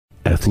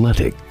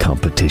athletic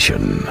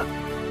competition.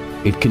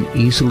 It can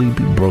easily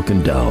be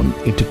broken down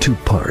into two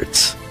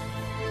parts: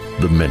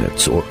 the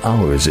minutes or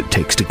hours it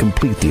takes to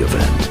complete the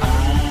event,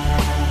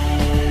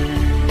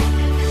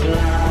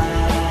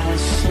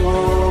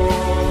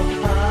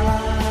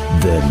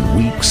 then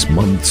weeks,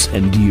 months,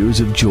 and years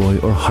of joy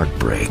or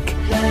heartbreak.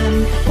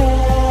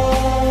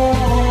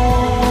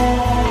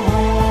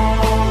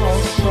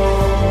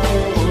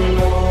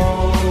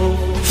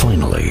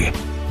 Finally,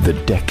 the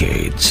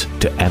decades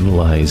to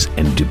analyze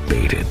and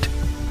debate it.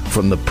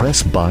 From the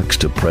press box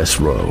to press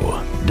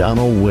row,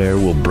 Donald Ware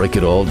will break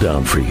it all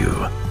down for you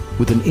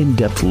with an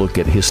in-depth look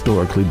at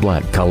historically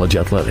black college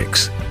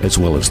athletics, as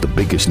well as the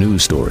biggest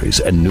news stories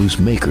and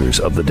newsmakers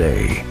of the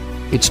day.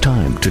 It's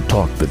time to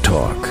talk the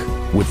talk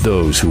with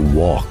those who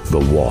walk the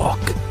walk.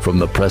 From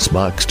the press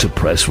box to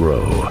press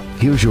row,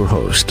 here's your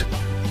host,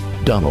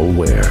 Donald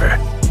Ware.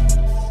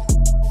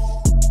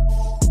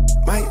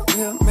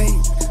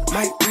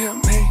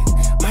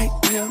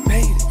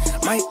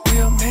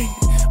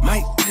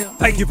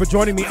 Thank you for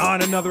joining me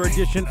on another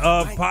edition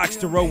of Box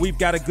to Row. We've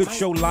got a good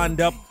show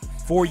lined up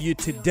for you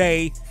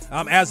today.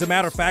 As a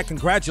matter of fact,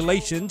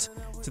 congratulations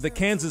to the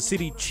Kansas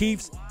City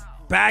Chiefs,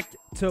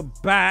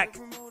 back-to-back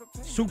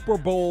Super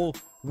Bowl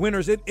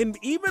winners. And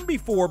even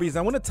before, because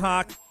I want to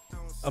talk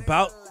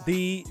about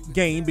the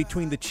game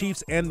between the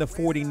Chiefs and the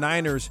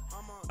 49ers,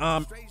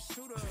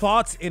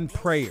 thoughts and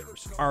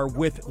prayers are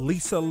with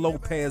Lisa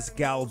Lopez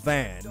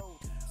Galvan,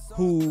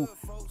 who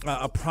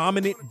a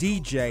prominent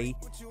DJ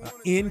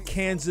in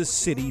Kansas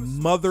City,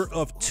 mother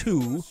of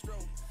two,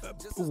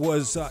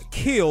 was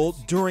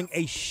killed during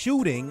a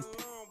shooting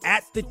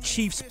at the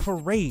Chiefs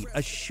parade.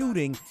 A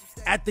shooting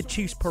at the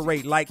Chiefs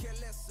parade. Like,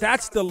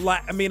 that's the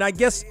I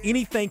guess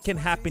anything can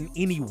happen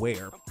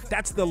anywhere.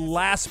 That's the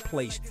last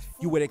place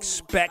you would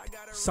expect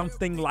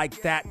something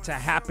like that to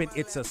happen.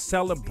 It's a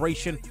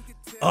celebration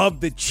of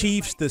the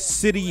Chiefs. The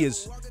city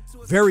is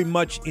very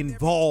much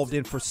involved,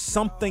 and for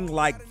something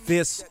like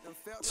this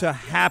to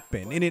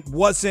happen, and it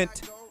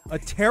wasn't a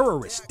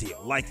terrorist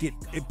deal. Like, it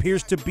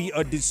appears to be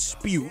a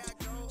dispute,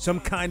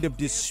 some kind of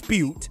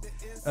dispute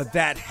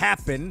that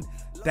happened.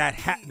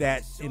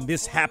 And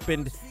this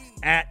happened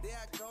at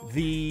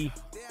the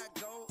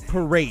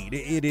parade.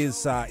 It is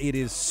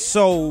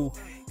so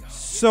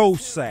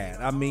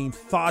sad. I mean,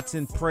 thoughts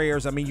and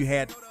prayers. I mean, you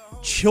had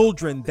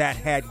children that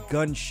had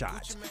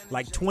gunshots.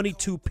 Like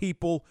 22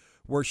 people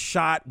were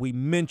shot. We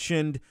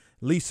mentioned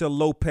Lisa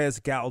Lopez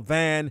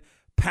Galvan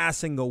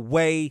passing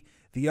away.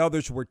 The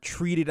others were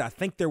treated. I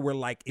think there were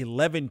like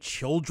 11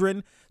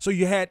 children. So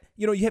you had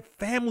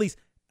families.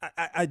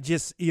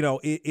 It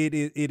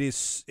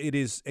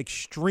is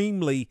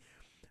extremely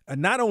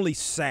not only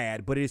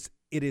sad, but it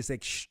is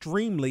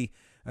extremely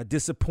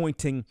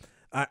disappointing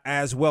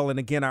as well. And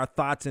again, our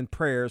thoughts and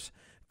prayers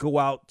go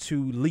out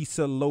to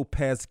Lisa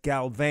Lopez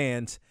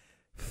Galvan's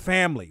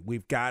family.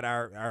 We've got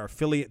our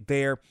affiliate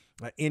there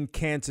in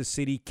Kansas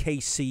City,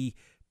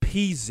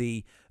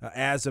 KCPZ,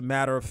 as a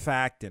matter of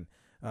fact. And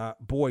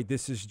boy,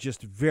 this is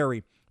just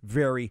very,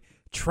 very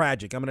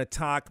tragic. I'm going to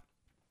talk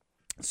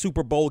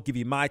Super Bowl, give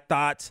you my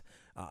thoughts,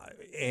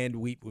 and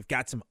we've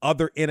got some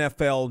other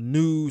NFL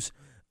news.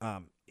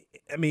 I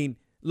mean,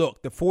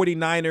 look, the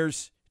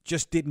 49ers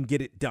just didn't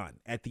get it done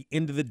at the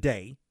end of the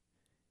day,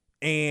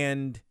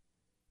 and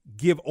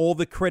give all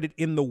the credit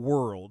in the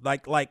world.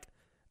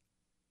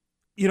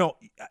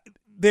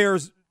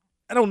 There's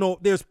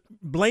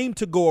blame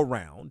to go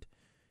around,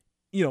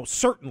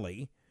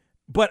 certainly,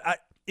 but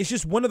it's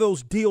just one of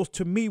those deals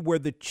to me where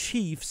the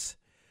Chiefs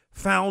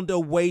found a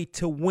way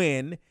to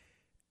win,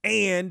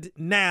 and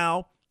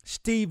now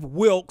Steve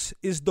Wilks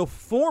is the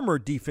former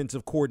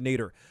defensive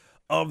coordinator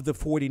of the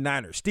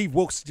 49ers. Steve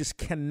Wilks just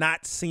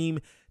cannot seem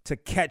to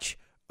catch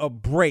a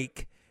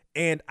break,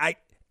 and I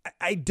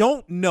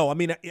don't know. I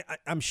mean,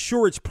 I'm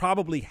sure it's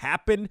probably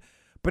happened,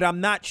 but I'm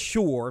not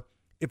sure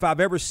if I've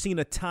ever seen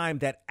a time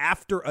that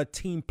after a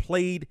team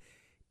played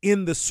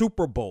in the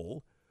Super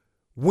Bowl,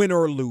 win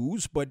or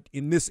lose, but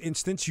in this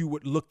instance, you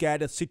would look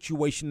at a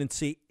situation and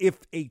see if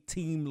a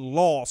team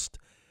lost,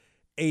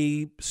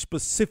 a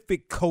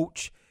specific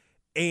coach,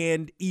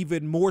 and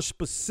even more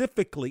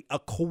specifically, a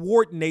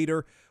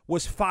coordinator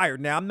was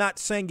fired. Now, I'm not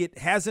saying it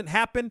hasn't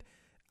happened.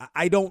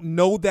 I don't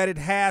know that it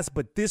has,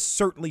 but this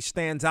certainly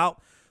stands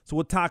out. So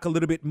we'll talk a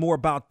little bit more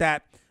about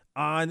that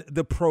on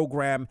the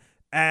program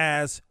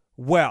as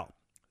well.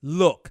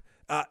 Look,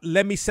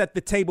 let me set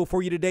the table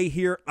for you today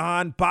here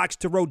on Box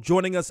to Row.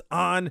 Joining us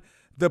on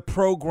the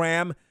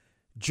program,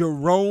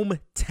 Jerome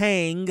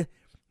Tang,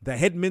 the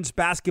head men's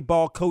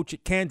basketball coach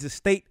at Kansas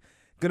State,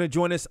 going to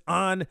join us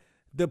on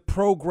the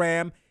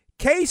program.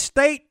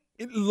 K-State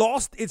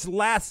lost its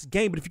last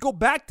game, but if you go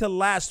back to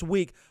last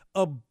week,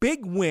 a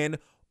big win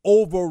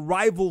over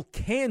rival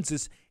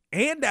Kansas.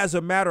 And as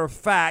a matter of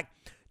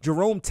fact,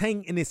 Jerome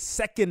Tang in his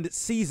second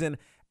season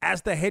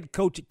as the head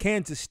coach at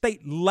Kansas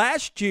State.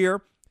 Last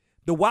year,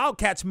 the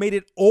Wildcats made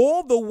it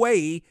all the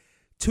way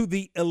to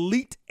the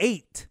Elite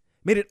Eight.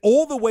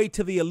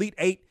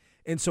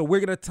 And so we're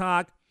going to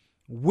talk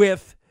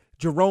with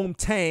Jerome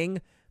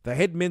Tang, the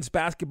head men's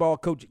basketball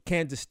coach at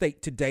Kansas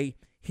State, today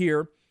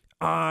here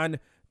on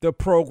the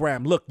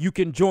program. Look, you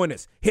can join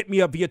us. Hit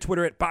me up via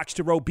Twitter at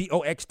BOXTOROW,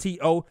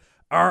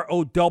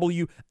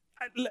 BOXTOROW.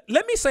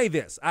 Let me say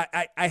this.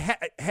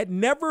 I had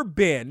never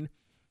been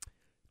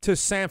to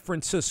San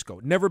Francisco.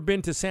 Never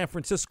been to San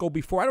Francisco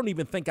before. I don't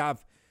even think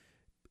I've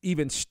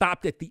even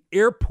stopped at the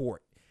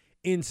airport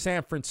in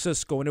San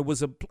Francisco. And it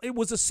was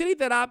a city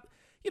that I,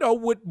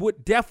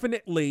 would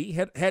definitely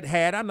had.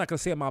 I'm not going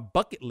to say on my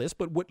bucket list,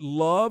 but would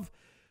love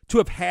to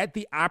have had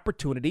the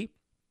opportunity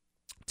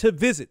to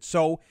visit.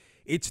 So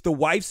it's the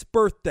wife's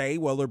birthday.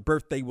 Well, her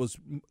birthday was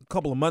a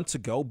couple of months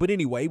ago. But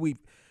anyway,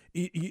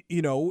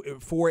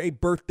 for a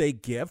birthday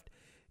gift,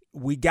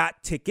 we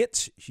got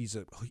tickets. She's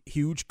a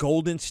huge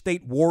Golden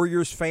State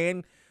Warriors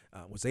fan.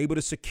 Was able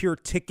to secure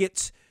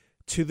tickets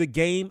to the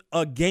game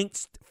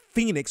against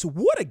Phoenix.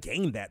 What a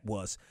game that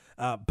was,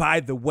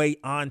 by the way,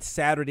 on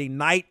Saturday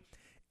night.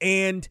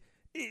 And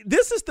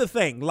this is the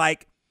thing.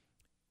 Like,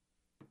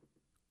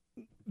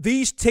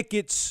 these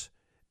tickets,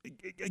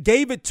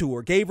 gave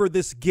her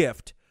this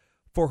gift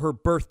for her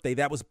birthday.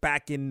 That was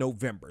back in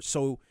November.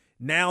 So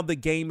now the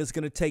game is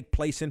going to take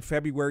place in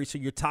February. So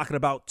you're talking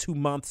about 2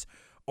 months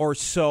or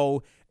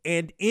so.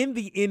 And in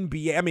the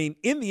NBA,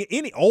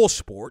 in all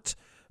sports,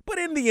 but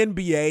in the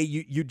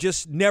NBA, you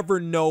just never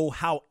know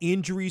how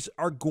injuries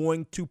are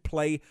going to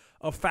play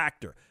a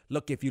factor.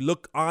 Look, if you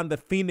look on the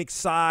Phoenix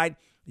side,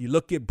 you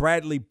look at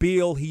Bradley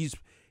Beal, he's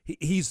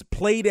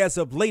played as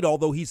of late,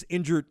 although he's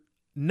injured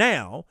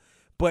now,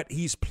 but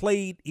he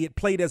had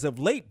played as of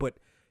late, but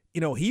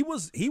he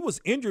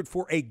was injured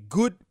for a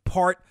good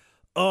part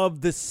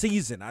of the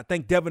season. I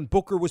think Devin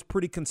Booker was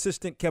pretty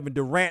consistent. Kevin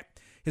Durant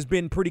has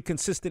been pretty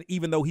consistent,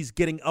 even though he's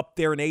getting up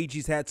there in age.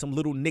 He's had some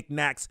little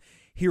knickknacks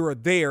here or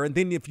there. And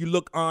then if you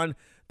look on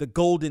the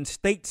Golden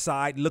State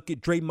side, look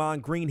at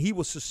Draymond Green. He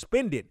was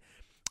suspended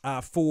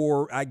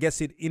for, I guess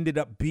it ended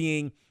up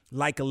being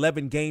like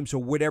 11 games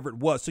or whatever it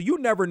was. So you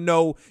never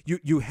know.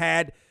 You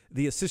had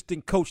the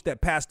assistant coach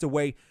that passed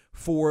away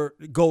for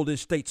Golden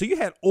State. So you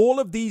had all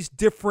of these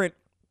different,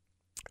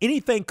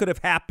 anything could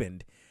have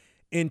happened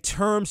in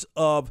terms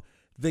of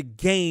the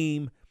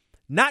game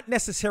not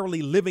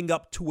necessarily living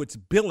up to its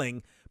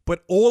billing,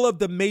 but all of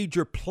the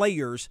major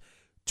players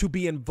to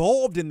be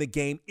involved in the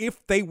game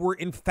if they were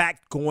in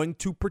fact going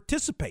to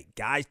participate.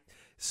 Guys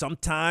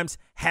sometimes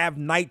have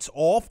nights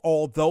off,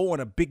 although on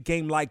a big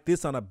game like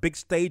this, on a big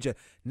stage, a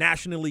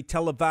nationally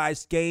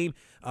televised game,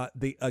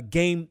 a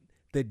game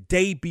the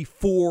day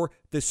before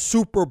the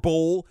Super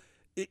Bowl.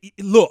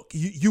 Look,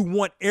 you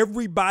want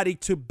everybody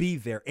to be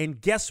there. And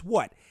guess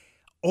what?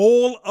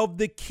 All of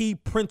the key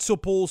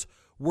principles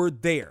were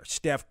there.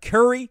 Steph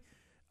Curry,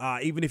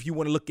 even if you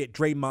want to look at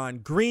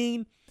Draymond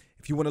Green,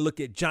 if you want to look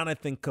at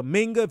Jonathan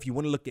Kuminga, if you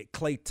want to look at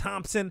Klay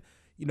Thompson,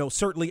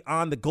 certainly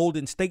on the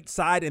Golden State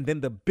side, and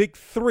then the big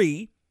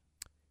three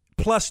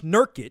plus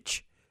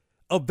Nurkic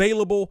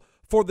available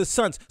for the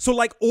Suns. So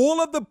like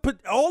all of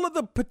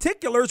the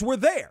particulars were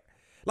there.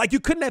 Like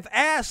you couldn't have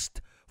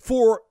asked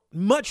for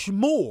much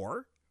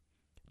more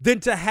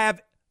than to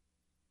have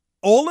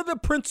all of the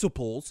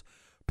principals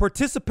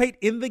participate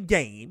in the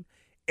game,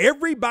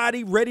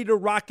 everybody ready to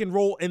rock and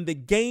roll, and the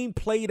game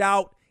played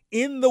out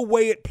in the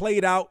way it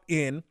played out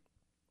in,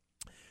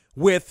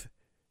 with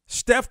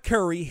Steph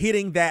Curry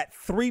hitting that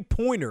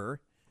three-pointer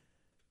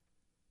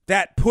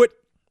that put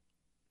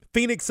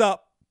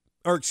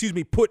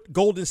put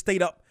Golden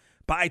State up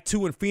by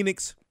 2, and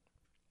Phoenix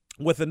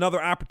with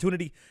another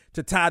opportunity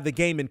to tie the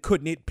game and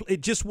couldn't.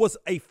 It just was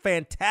a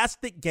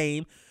fantastic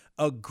game,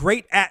 a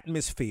great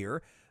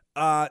atmosphere.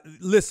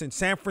 Listen,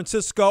 San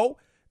Francisco,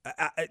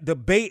 the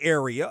Bay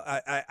Area,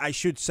 I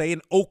should say,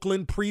 and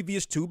Oakland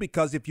previous to,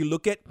 because if you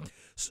look at,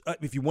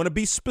 if you want to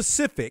be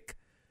specific,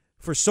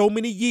 for so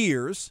many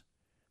years,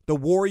 the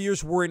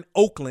Warriors were in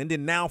Oakland,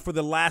 and now for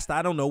the last,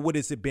 I don't know, what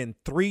has it been,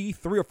 three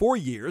or 4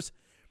 years,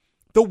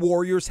 the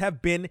Warriors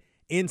have been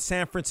in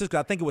San Francisco.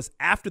 I think it was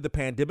after the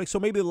pandemic,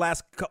 so maybe the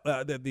last,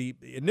 the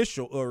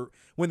initial, or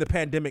when the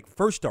pandemic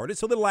first started,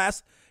 so the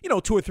last, 2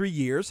 or 3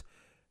 years,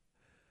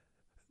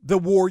 the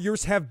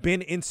Warriors have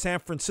been in San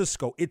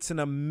Francisco. It's an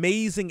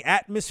amazing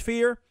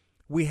atmosphere.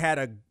 We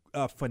had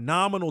a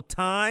phenomenal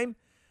time.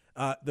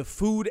 The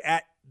food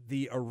at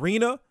the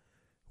arena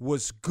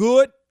was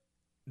good.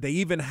 They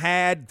even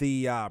had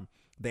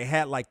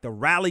like the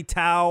rally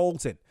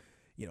towels and,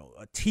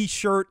 a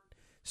T-shirt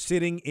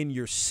sitting in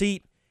your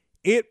seat.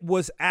 It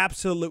was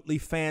absolutely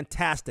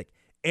fantastic.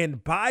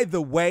 And by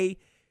the way,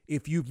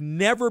 if you've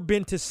never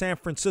been to San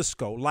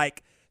Francisco,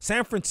 like,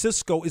 San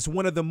Francisco is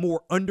one of the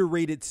more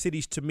underrated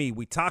cities to me.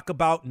 We talk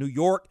about New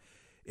York.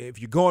 If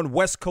you're going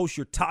West Coast,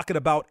 you're talking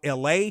about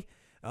L.A.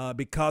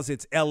 Because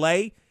it's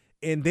L.A.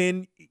 And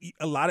then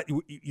a lot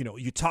of,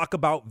 you talk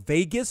about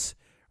Vegas,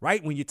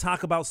 right? When you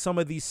talk about some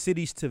of these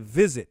cities to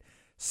visit,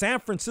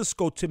 San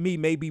Francisco to me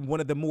may be one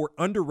of the more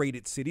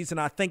underrated cities. And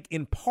I think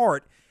in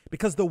part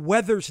because the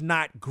weather's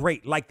not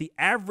great. Like the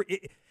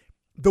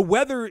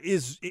weather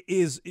is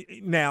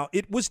now,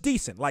 it was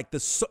decent. Like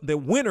the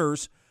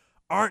winters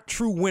aren't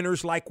true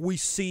winters like we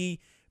see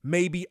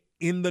maybe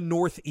in the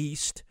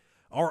Northeast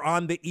or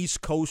on the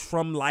East Coast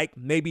from like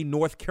maybe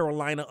North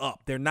Carolina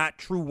up. They're not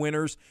true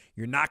winters.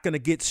 You're not going to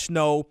get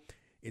snow.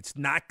 It's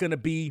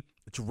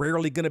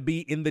rarely going to be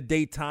in the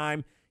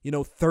daytime,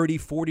 30,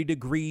 40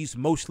 degrees.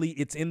 Mostly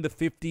it's in the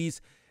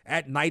 50s.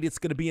 At night, it's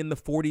going to be in the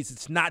 40s.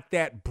 It's not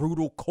that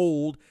brutal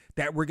cold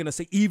that we're going to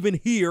see even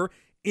here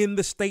in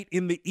the state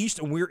in the east,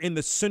 and we're in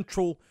the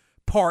central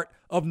part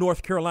of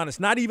North Carolina. It's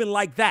not even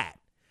like that.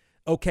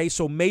 Okay,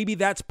 so maybe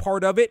that's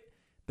part of it.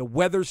 The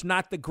weather's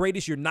not the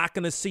greatest. You're not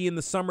going to see in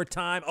the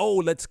summertime,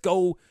 let's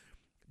go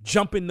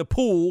jump in the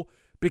pool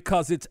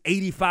because it's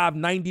 85,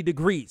 90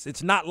 degrees.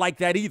 It's not like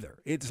that either.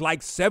 It's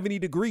like 70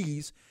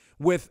 degrees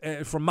with,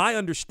 from my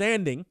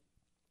understanding,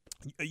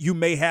 you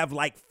may have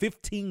like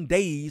 15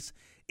 days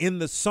in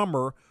the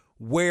summer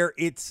where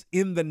it's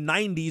in the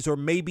 90s or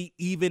maybe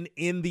even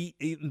in the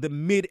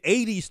mid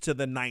 80s to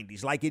the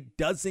 90s. Like it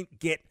doesn't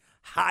get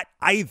hot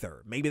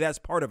either. Maybe that's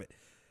part of it.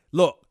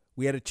 Look,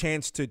 we had a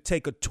chance to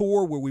take a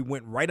tour where we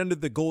went right under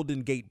the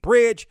Golden Gate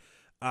Bridge.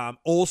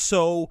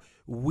 Also,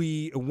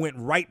 we went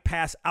right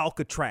past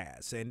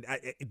Alcatraz, and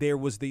there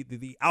was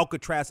the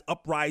Alcatraz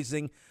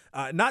uprising,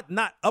 not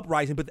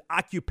uprising, but the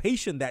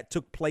occupation that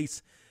took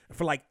place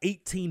for like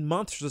 18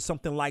 months or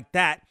something like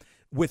that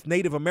with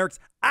Native Americans.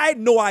 I had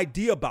no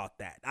idea about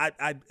that.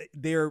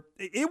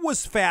 It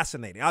was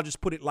fascinating. I'll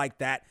just put it like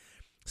that.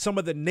 Some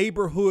of the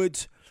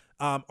neighborhoods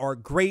are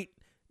great.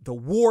 The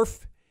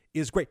wharf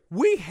is great.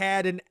 We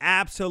had an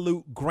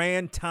absolute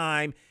grand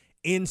time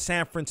in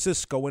San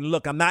Francisco. And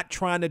look, I'm not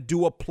trying to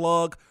do a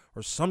plug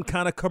or some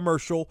kind of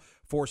commercial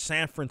for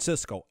San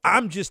Francisco.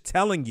 I'm just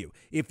telling you,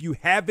 if you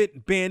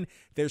haven't been,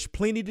 there's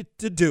plenty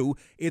to do.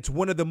 It's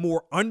one of the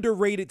more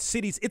underrated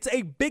cities. It's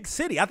a big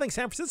city. I think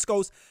San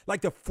Francisco's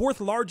like the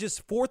fourth or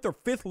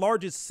fifth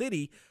largest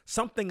city,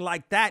 something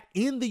like that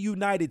in the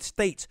United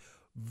States.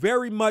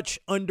 Very much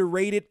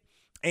underrated,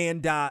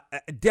 and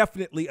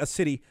definitely a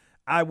city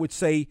I would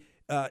say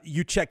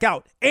you check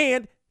out.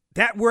 And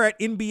that we're at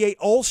NBA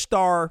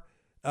All-Star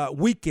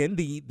weekend,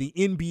 the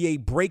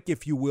NBA break,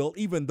 if you will,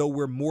 even though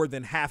we're more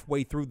than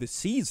halfway through the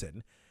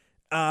season.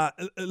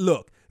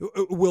 Look,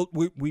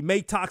 we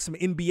may talk some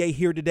NBA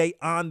here today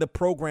on the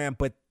program,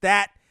 but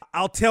that,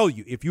 I'll tell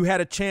you, if you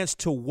had a chance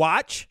to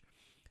watch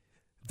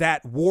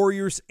that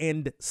Warriors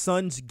and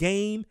Suns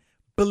game,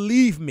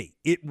 believe me,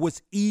 it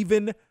was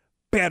even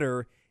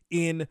better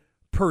in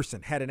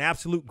person. Had an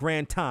absolute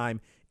grand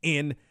time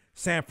in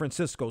San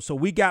Francisco. So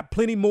we got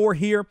plenty more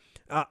here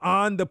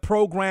on the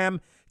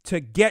program to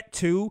get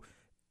to.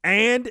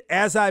 And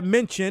as I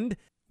mentioned,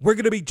 we're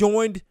going to be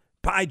joined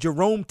by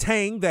Jerome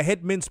Tang, the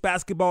head men's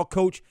basketball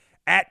coach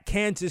at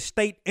Kansas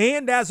State.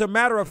 And as a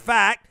matter of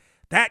fact,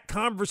 that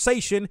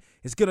conversation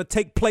is going to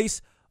take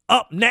place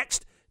up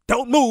next.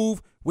 Don't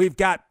move. We've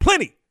got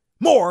plenty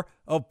more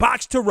of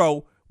Box to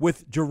Row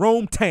with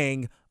Jerome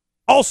Tang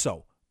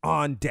also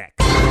on deck.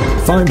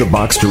 Find the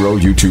Box to Row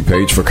YouTube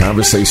page for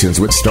conversations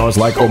with stars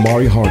like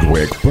Omari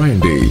Hardwick,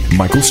 Brandy,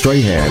 Michael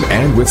Strahan,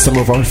 and with some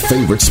of our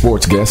favorite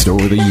sports guests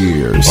over the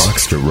years.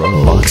 Box to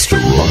Row. Box to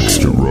Row. Box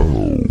to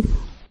Row.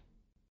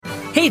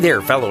 Hey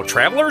there, fellow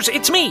travelers,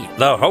 it's me,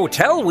 the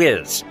Hotel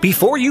Whiz.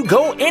 Before you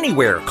go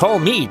anywhere, call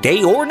me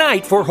day or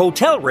night for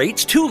hotel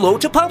rates too low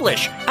to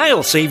publish.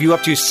 I'll save you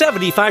up to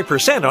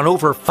 75% on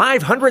over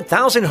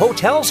 500,000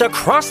 hotels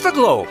across the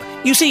globe.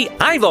 You see,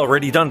 I've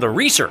already done the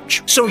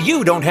research, so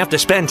you don't have to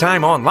spend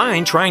time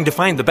online trying to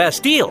find the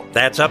best deal.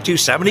 That's up to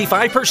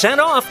 75%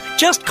 off.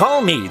 Just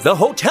call me, the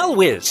Hotel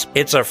Whiz.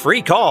 It's a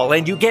free call,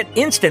 and you get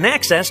instant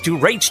access to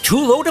rates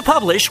too low to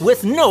publish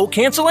with no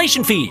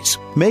cancellation fees.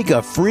 Make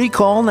a free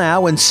call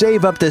now and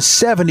save up to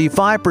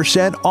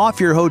 75% off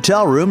your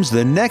hotel rooms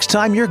the next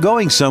time you're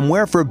going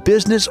somewhere for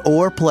business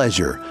or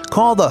pleasure.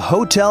 Call the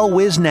Hotel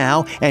Whiz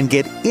now and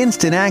get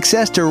instant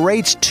access to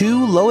rates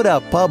too low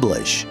to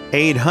publish.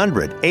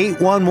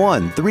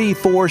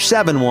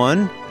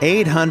 800-811-3471.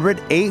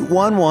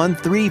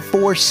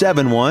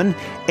 800-811-3471.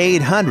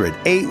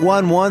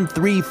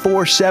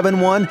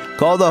 800-811-3471.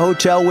 Call the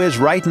Hotel Whiz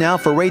right now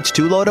for rates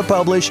too low to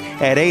publish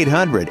at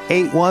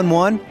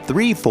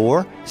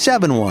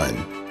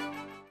 800-811-3471.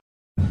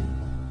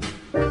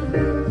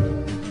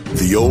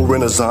 The old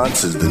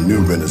Renaissance is the new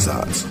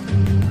Renaissance,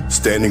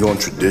 standing on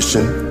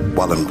tradition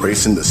while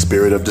embracing the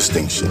spirit of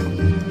distinction.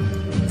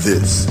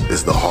 This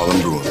is the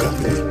Harlem Brewing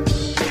Company.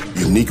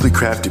 Uniquely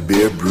crafted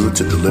beer brewed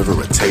to deliver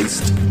a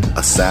taste,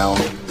 a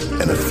sound,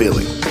 and a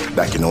feeling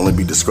that can only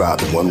be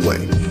described in one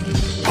way,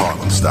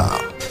 Harlem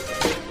style.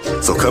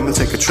 So come and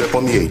take a trip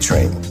on the A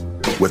Train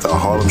with our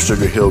Harlem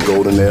Sugar Hill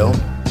Golden Ale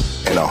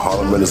and our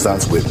Harlem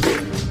Renaissance Wit Beer,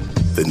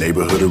 the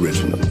neighborhood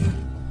original.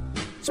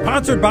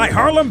 Sponsored by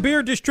Harlem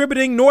Beer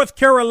Distributing North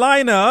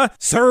Carolina,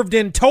 served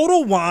in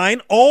Total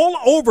Wine all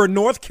over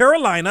North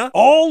Carolina,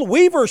 all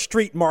Weaver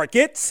Street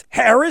markets,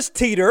 Harris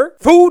Teeter,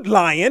 Food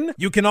Lion.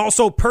 You can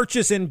also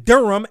purchase in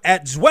Durham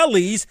at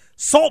Zwelly's,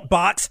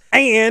 Saltbox,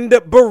 and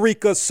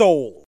Barrica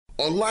Soul.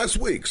 on last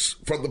week's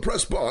From the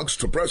Press Box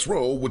to Press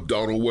Row with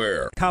Donald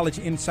Ware.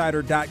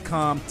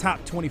 CollegeInsider.com,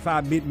 top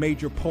 25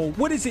 mid-major poll.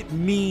 What does it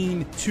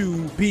mean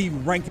to be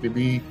ranked? To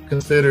be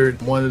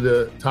considered one of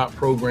the top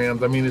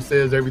programs. I mean, it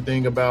says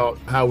everything about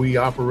how we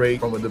operate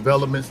from a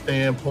development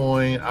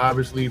standpoint,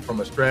 obviously from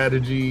a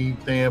strategy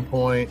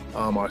standpoint,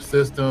 our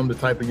system, the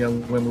type of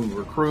young women we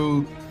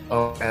recruit,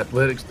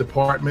 athletics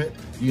department.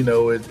 You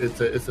know, it's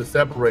a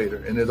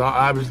separator. And it's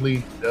obviously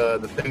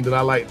the thing that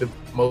I like the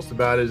most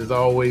about it is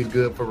always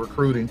good for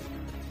recruiting.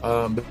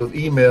 Those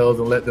emails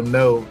and let them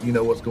know, you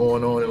know, what's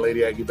going on in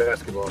Lady Aggie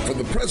basketball. From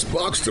the Press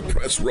Box to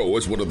Press Row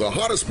is one of the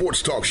hottest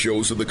sports talk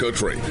shows in the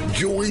country.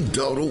 Join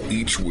Donald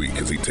each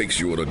week as he takes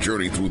you on a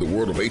journey through the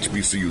world of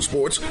HBCU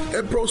sports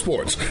and pro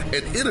sports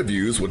and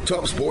interviews with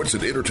top sports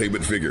and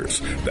entertainment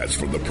figures. That's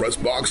From the Press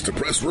Box to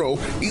Press Row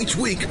each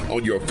week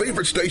on your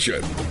favorite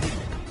station.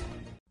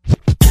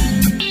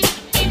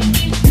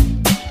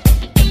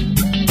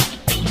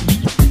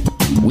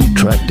 We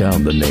track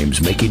down the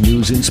names making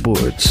news in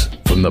sports.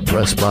 From the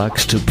press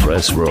box to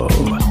press row.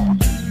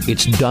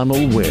 It's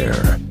Donald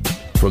Ware.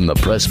 From the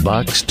press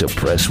box to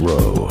press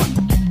row.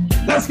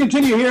 Let's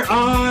continue here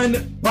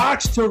on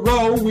Box to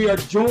Row. We are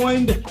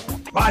joined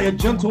by a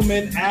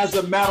gentleman. As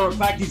a matter of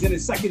fact, he's in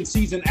his second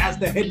season as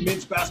the head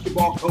men's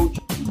basketball coach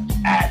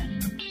at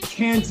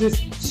Kansas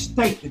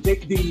State.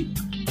 The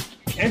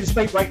Kansas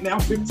State right now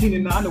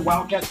 15-9. The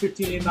Wildcats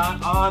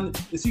 15-9 on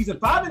the season.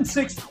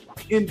 5-6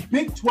 in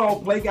Big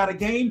 12 play. Got a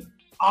game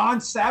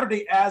on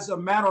Saturday, as a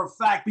matter of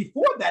fact.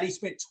 Before that, he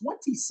spent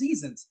 20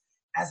 seasons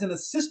as an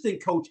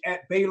assistant coach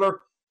at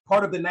Baylor,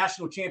 part of the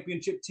national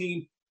championship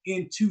team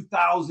in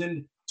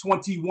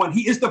 2021.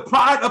 He is the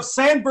pride of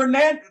San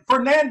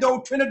Fernando,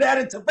 Trinidad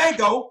and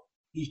Tobago.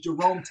 He's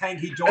Jerome Tang.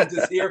 He joins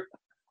us here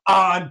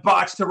on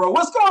Box to Row.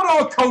 What's going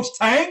on, Coach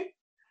Tang?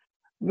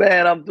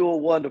 Man, I'm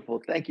doing wonderful.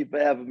 Thank you for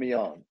having me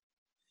on.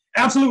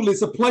 Absolutely.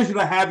 It's a pleasure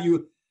to have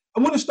you. I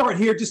want to start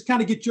here, just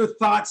kind of get your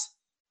thoughts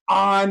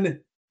on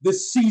the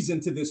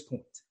season to this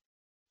point.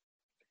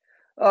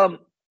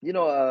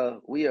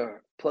 We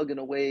are plugging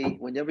away.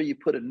 Whenever you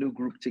put a new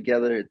group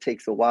together, it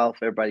takes a while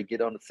for everybody to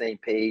get on the same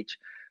page.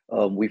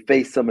 We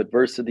faced some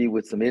adversity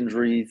with some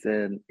injuries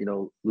and,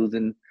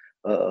 losing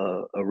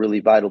a really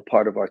vital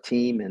part of our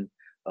team.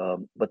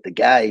 But the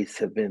guys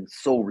have been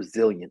so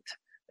resilient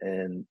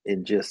and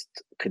in just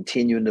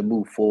continuing to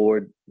move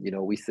forward.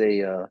 We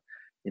say,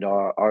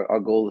 our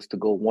goal is to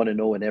go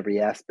 1-0 in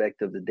every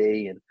aspect of the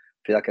day, and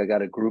feel like I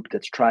got a group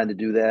that's trying to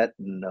do that.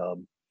 And,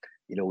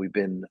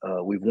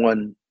 we've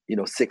won,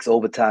 6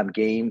 overtime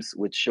games,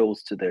 which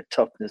shows to their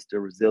toughness,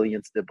 their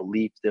resilience, their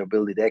belief, their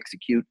ability to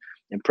execute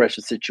in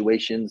pressure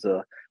situations.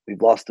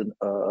 We've lost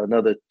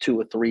another 2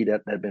 or 3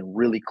 that have been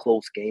really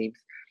close games.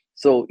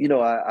 So,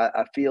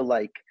 I feel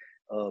like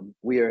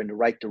we are in the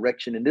right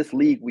direction. In this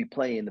league, we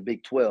play in the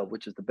Big 12,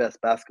 which is the best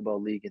basketball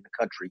league in the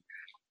country.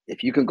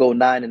 If you can go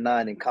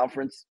 9-9 in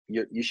conference,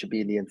 you should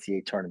be in the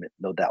NCAA tournament,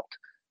 no doubt.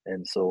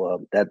 And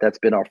so that's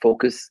been our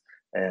focus,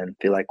 and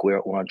feel like we're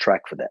on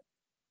track for that.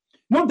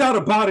 No doubt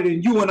about it.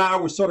 And you and I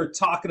were sort of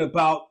talking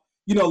about,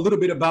 a little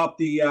bit about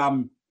the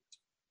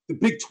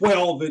Big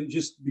 12, and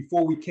just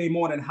before we came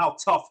on, and how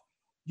tough,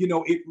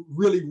 it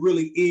really,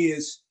 really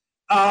is.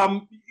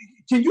 Can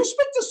you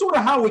speak to sort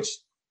of how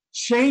it's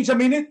changed? I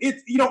mean,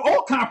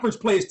 all conference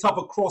play is tough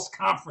across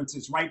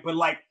conferences, right? But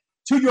like,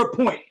 to your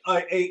point,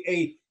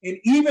 an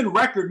even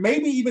record,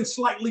 maybe even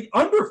slightly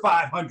under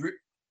 500,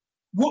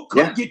 what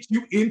could get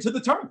you into the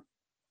tournament?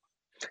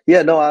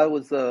 Yeah, no, I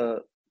was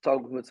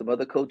talking with some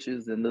other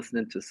coaches and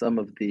listening to some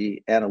of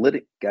the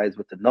analytic guys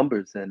with the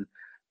numbers. And,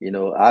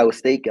 Iowa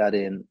State got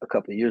in a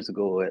couple of years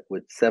ago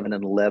with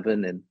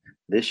 7-11, and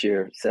this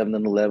year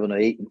 7-11 or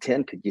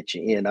 8-10 could get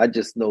you in. I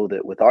just know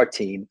that with our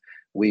team,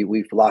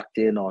 we've locked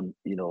in on,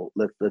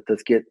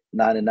 let's get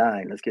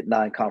 9-9, let's get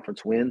 9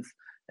 conference wins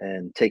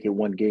and take it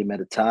one game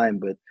at a time.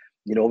 But,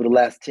 over the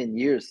last 10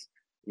 years,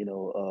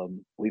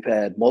 we've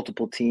had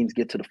multiple teams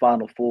get to the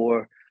Final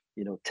Four,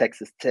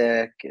 Texas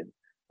Tech and,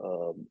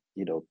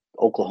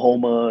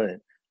 Oklahoma.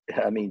 And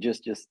I mean,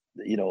 just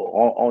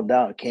on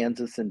down.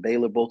 Kansas and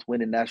Baylor both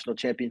winning national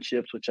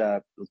championships, which I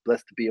was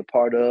blessed to be a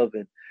part of.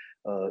 And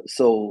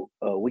so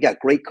we got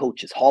great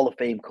coaches, Hall of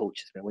Fame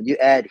coaches, man. When you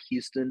add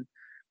Houston,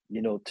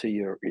 to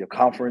your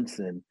conference,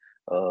 and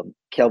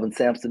Kelvin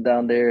Sampson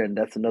down there, and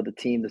that's another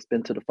team that's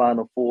been to the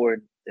Final Four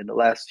in the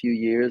last few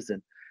years,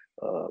 and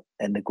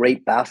the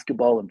great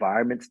basketball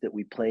environments that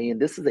we play in.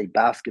 This is a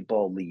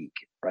basketball league,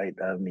 right?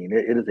 I mean,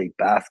 it is a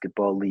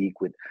basketball league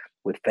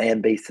with fan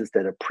bases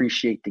that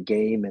appreciate the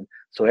game. And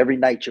so every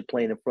night you're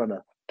playing in front of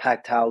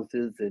packed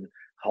houses and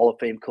Hall of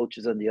Fame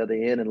coaches on the other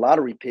end and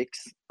lottery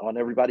picks on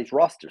everybody's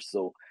roster.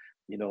 So,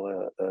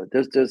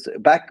 there's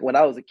back when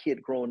I was a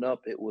kid growing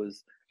up, it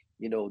was,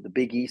 the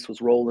Big East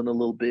was rolling a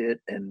little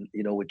bit, and,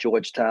 with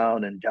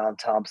Georgetown and John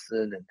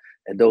Thompson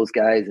and those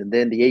guys. And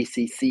then the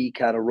ACC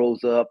kind of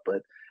rose up.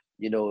 But,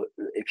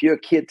 if you're a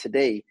kid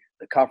today,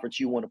 the conference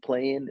you want to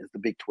play in is the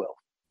Big 12.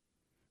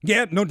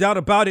 Yeah, no doubt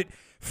about it.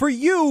 For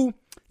you,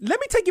 let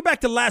me take you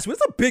back to last week.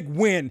 It's a big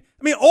win.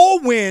 I mean,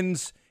 all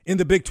wins in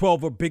the Big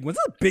 12 are big ones.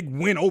 That's a big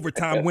win,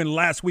 overtime win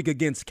last week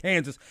against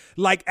Kansas.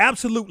 Like,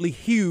 absolutely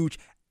huge.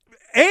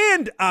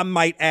 And I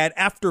might add,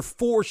 after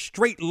 4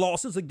 straight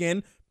losses,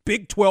 again,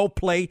 Big 12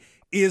 play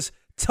is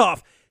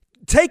tough.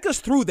 Take us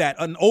through that.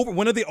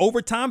 One of the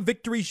overtime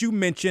victories you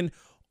mentioned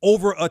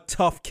over a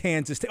tough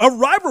Kansas team. A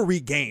rivalry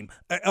game,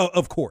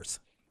 of course.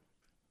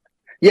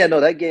 Yeah, no,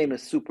 that game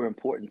is super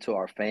important to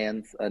our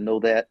fans. I know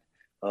that.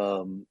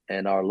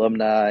 And our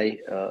alumni,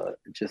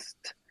 it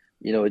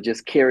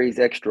just carries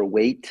extra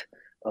weight.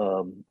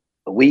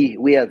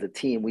 We as a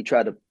team, we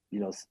try to,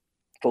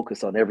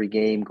 focus on every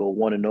game, go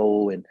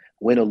 1-0, and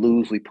win or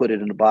lose, we put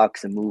it in the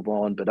box and move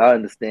on. But I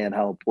understand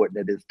how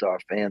important that is to our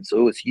fans. So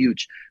it was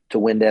huge to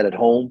win that at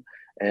home,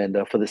 and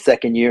for the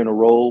second year in a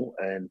row,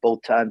 and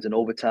both times in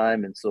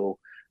overtime. And so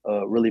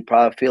really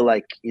proud. I feel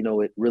like,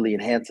 it really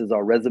enhances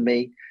our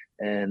resume.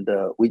 And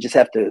we just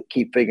have to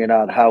keep figuring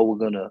out how we're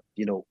going to,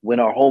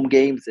 win our home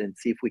games and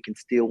see if we can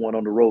steal one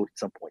on the road at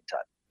some point in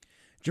time.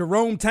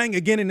 Jerome Tang,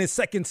 again, in his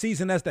second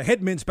season as the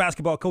head men's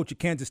basketball coach at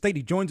Kansas State.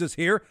 He joins us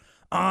here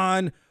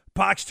on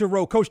Box to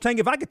Row. Coach Tang,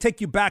 if I could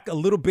take you back a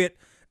little bit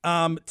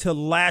to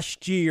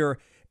last year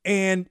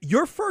and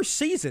your first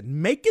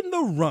season, making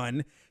the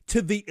run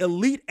to the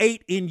Elite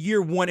Eight in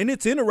year one. And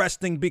it's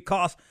interesting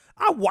because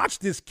I watched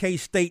this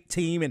K-State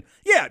team, and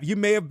yeah, you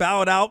may have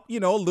bowed out, a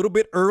little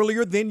bit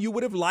earlier than you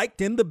would have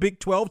liked in the Big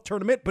 12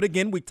 tournament. But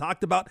again, we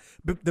talked about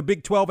the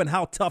Big 12 and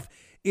how tough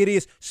it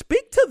is.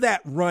 Speak to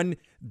that run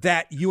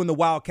that you and the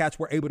Wildcats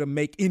were able to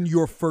make in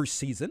your first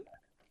season.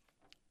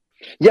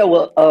 Yeah,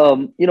 well,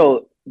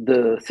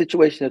 the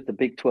situation at the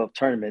Big 12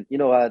 tournament,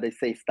 how they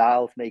say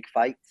styles make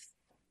fights,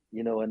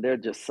 and there are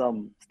just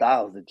some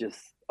styles that just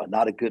are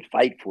not a good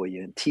fight for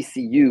you. And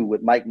TCU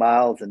with Mike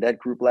Miles and that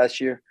group last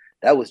year,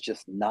 that was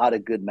just not a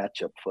good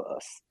matchup for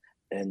us.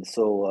 And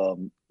so,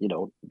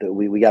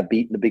 we got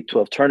beat in the Big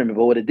 12 tournament.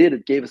 But what it did,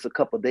 it gave us a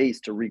couple of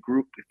days to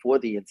regroup before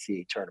the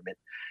NCAA tournament.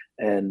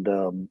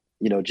 And,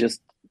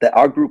 just that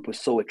our group was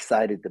so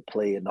excited to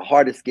play. And the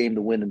hardest game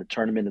to win in the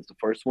tournament is the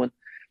first one.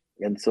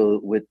 And so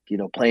with,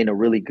 playing a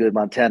really good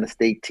Montana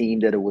State team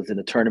that it was in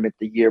a tournament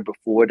the year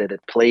before, that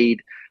had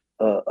played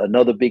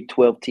another Big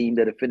 12 team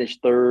that had finished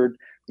third,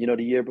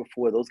 the year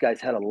before, those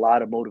guys had a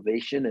lot of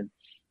motivation, and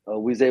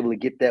we was able to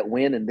get that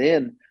win. And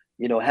then,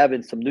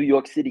 having some New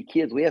York City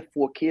kids, we have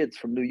 4 kids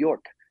from New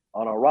York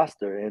on our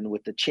roster. And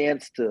with the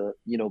chance to,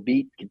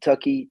 beat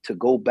Kentucky, to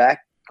go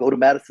to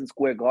Madison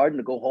Square Garden,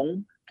 to go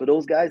home for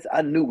those guys,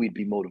 I knew we'd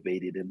be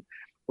motivated. And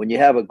when you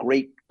have a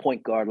great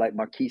point guard like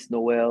Marquise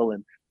Noel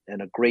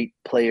and a great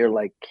player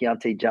like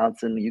Keontae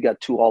Johnson, you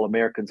got 2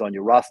 All-Americans on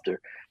your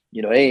roster.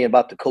 It ain't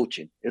about the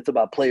coaching. It's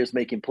about players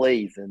making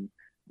plays. And,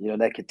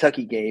 that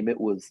Kentucky game,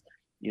 it was,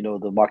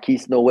 the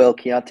Marquise Noel,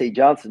 Keontae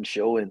Johnson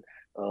show. And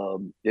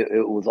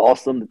it was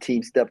awesome. The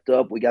team stepped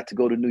up. We got to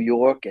go to New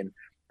York and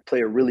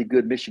play a really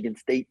good Michigan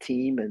State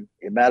team and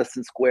in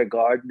Madison Square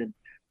Garden. And,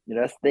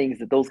 that's things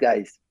that those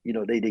guys,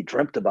 they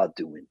dreamt about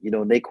doing.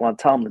 Naquan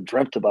Tomlin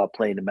dreamt about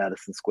playing in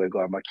Madison Square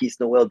Garden. Marquise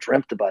Noel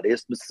dreamt about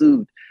it.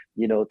 Masood,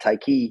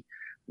 Tyke,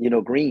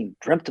 Green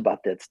dreamt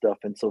about that stuff.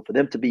 And so for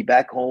them to be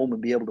back home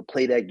and be able to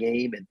play that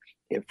game and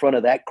in front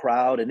of that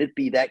crowd, and it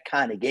be that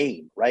kind of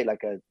game, right?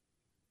 Like a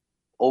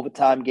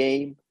overtime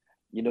game,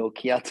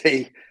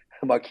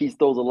 Marquise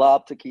throws a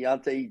lob to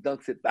Keontae, he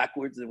dunks it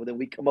backwards, and then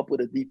we come up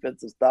with a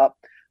defensive stop.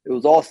 It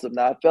was awesome.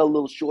 Now, I fell a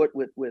little short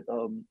with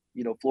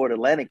Florida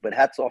Atlantic, but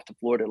hats off to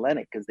Florida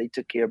Atlantic because they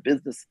took care of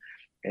business,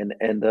 and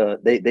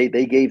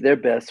they gave their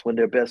best when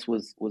their best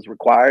was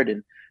required,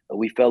 and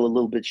we fell a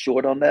little bit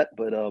short on that.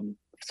 But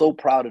so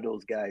proud of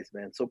those guys,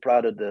 man. So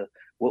proud of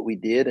what we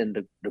did and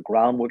the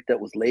groundwork that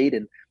was laid,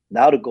 and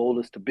now the goal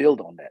is to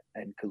build on that,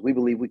 and because we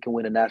believe we can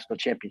win a national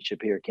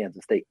championship here at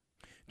Kansas State.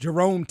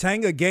 Jerome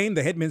Tang, again,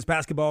 the head men's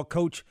basketball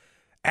coach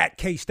at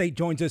K-State,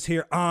 joins us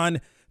here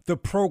on the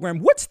program.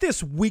 What's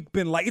this week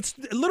been like? It's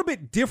a little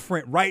bit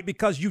different, right?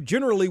 Because you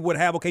generally would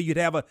have, you'd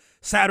have a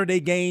Saturday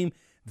game,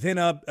 then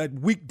a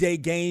weekday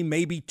game,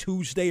 maybe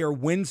Tuesday or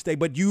Wednesday.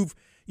 But you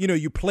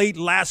played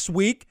last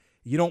week.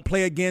 You don't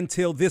play again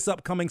till this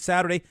upcoming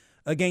Saturday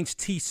against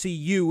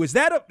TCU. Is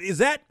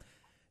that?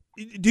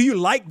 Do you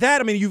like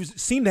that? I mean, you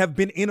seem to have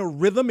been in a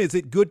rhythm. Is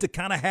it good to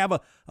kind of have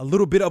a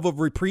little bit of a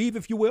reprieve,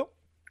 if you will?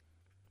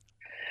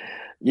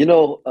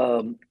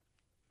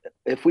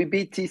 If we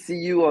beat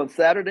TCU on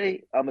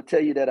Saturday, I'm going to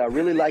tell you that I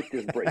really like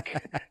this break.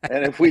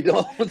 And if we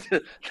don't,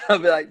 I'll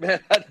be like, man,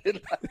 I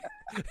did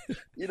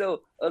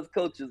us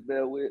coaches,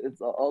 man,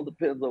 it all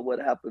depends on what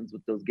happens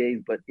with those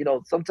games. But,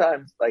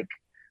 sometimes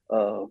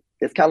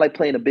it's kind of like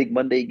playing a big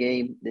Monday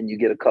game. Then you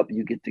get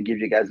to give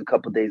you guys a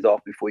couple of days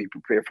off before you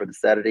prepare for the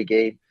Saturday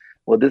game.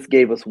 Well, this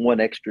gave us one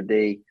extra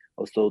day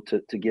or so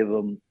to give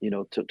them,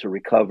 to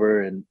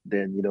recover. And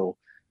then,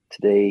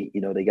 today,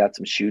 they got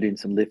some shooting,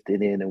 some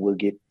lifting in, and we'll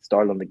get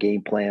started on the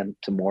game plan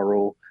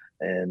tomorrow.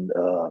 And,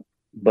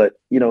 but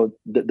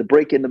the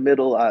break in the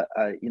middle,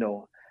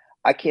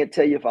 I can't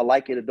tell you if I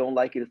like it or don't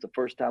like it. It's the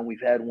first time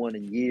we've had one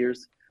in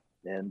years.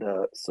 And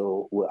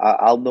so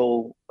I'll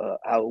know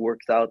how it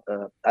works out.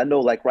 I know,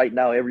 like right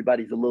now,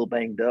 everybody's a little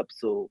banged up,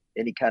 so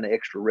any kind of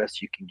extra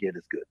rest you can get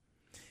is good.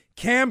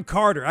 Cam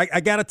Carter,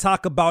 I got to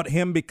talk about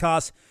him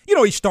because,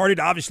 he started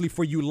obviously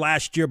for you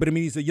last year, but I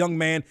mean, he's a young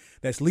man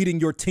that's leading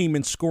your team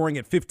in scoring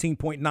at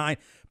 15.9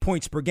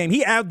 points per game.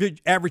 He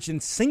averaged in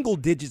single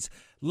digits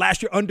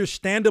last year,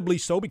 understandably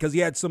so, because he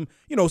had some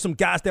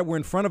guys that were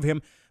in front of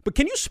him. But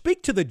can you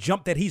speak to the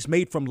jump that he's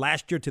made from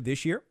last year to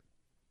this year?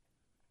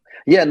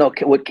 Yeah, no,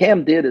 what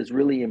Cam did is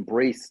really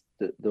embrace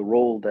the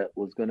role that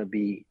was going to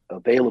be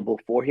available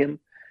for him.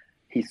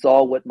 He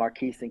saw what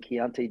Marquise and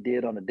Keontae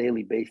did on a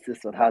daily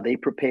basis on how they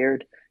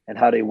prepared and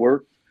how they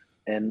worked.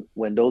 And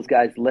when those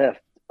guys left,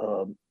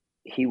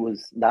 he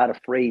was not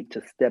afraid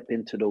to step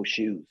into those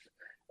shoes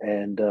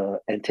and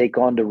take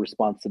on the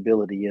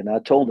responsibility. And I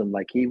told him,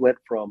 like, he went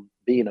from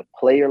being a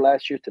player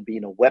last year to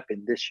being a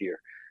weapon this year.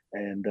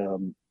 And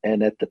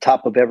at the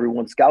top of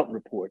everyone's scouting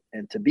report.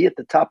 And to be at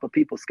the top of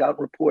people's scouting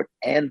report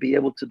and be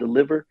able to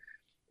deliver,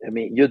 I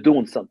mean, you're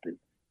doing something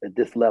at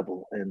this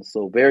level. And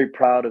so very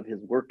proud of his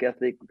work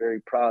ethic,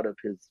 very proud of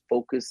his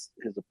focus,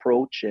 his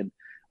approach. And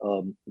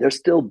there's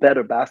still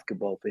better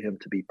basketball for him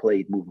to be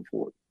played moving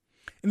forward.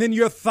 And then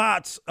your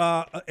thoughts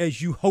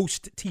as you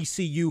host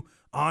TCU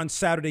on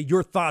Saturday,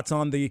 your thoughts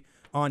on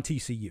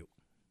TCU.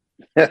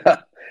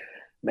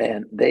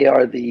 Man, they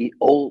are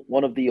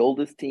one of the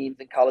oldest teams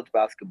in college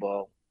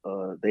basketball.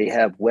 They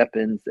have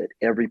weapons at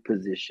every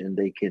position.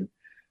 They can,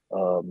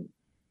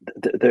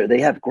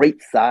 they have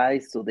great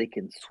size, so they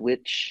can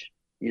switch,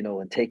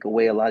 and take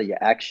away a lot of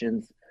your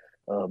actions.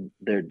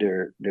 Their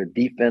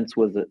defense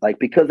was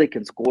because they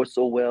can score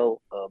so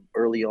well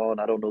early on.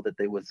 I don't know that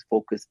they was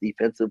focused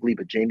defensively,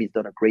 but Jamie's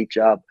done a great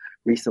job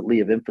recently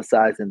of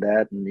emphasizing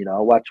that. And I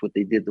watched what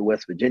they did to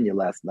West Virginia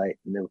last night,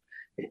 and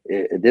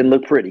it didn't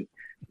look pretty.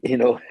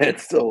 And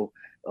so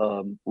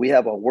we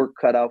have our work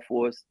cut out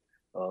for us.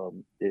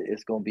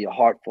 It's going to be a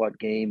hard-fought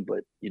game,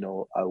 but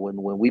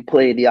when we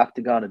play the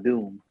Octagon of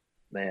Doom,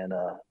 man,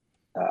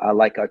 I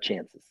like our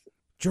chances.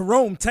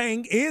 Jerome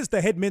Tang is the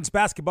head men's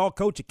basketball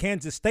coach at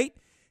Kansas State.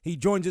 He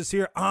joins us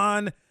here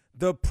on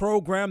the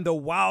program. The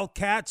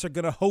Wildcats are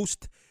going to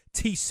host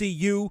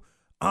TCU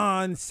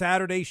on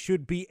Saturday.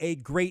 Should be a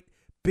great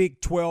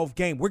Big 12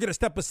 game. We're going to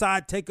step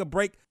aside, take a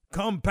break,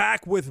 come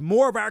back with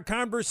more of our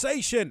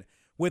conversation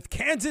with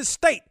Kansas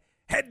State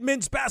head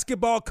men's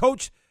basketball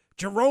coach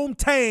Jerome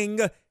Tang.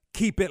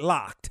 Keep it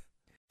locked.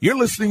 You're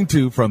listening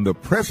to From the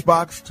Press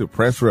Box to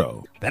Press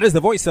Row. That is the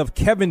voice of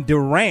Kevin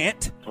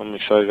Durant. I'm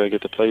excited I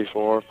get to play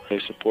for them.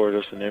 They support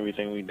us in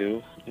everything we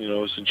do.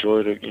 It's a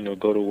joy to,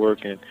 go to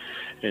work and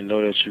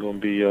know that you're going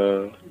to be,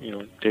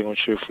 they're going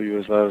to cheer for you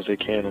as loud as they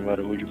can, no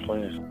matter who you're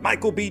playing.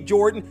 Michael B.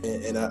 Jordan.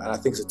 And I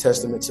think it's a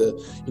testament to,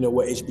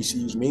 what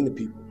HBCUs mean to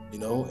people.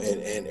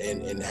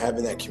 And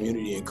having that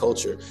community and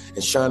culture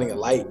and shining a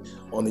light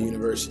on the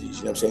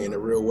universities, in a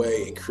real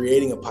way, and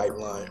creating a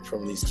pipeline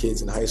from these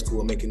kids in high school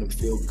and making them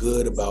feel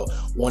good about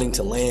wanting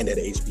to land at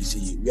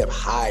HBCU. We have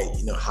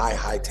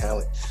high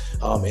talent.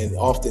 And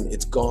often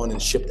it's gone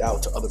and shipped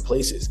out to other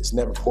places. It's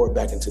never poured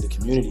back into the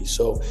community.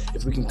 So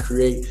if we can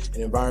create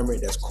an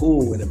environment that's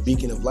cool and a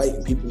beacon of light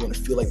and people want to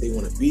feel like they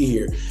want to be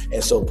here.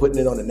 And so putting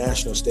it on the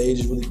national stage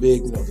is really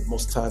big.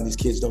 Most of the time these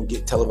kids don't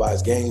get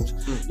televised games,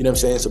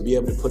 So be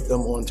able to put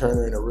them on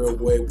Turner in a real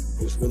way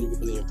was really,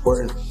 really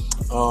important.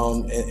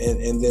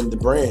 And then the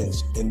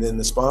brands and then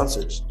the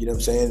sponsors,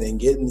 and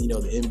getting, the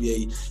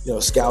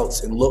NBA,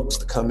 scouts and looks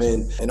to come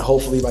in and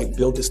hopefully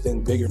build this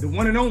thing bigger. The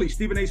one and only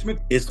Stephen A. Smith.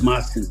 It's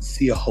my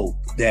sincere hope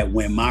that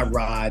when my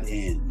ride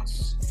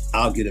ends,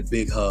 I'll get a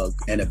big hug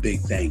and a big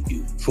thank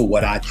you for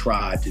what I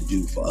tried to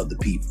do for other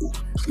people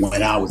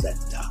when I was at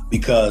the top.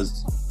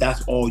 Because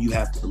that's all you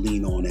have to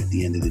lean on at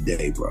the end of the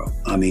day, bro.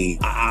 I mean,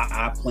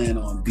 I plan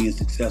on being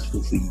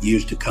successful for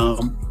years to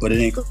come, but it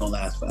ain't gonna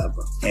last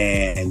forever.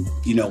 And,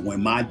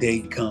 when my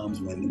day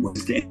comes, when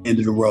it's the end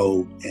of the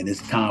road and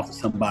it's time for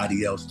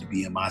somebody else to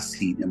be in my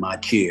seat, in my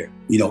chair,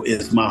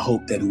 it's my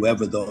hope that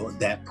whoever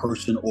that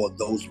person or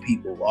those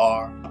people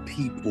are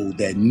people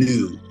that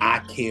knew I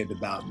cared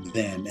about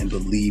them and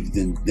believed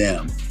in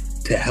them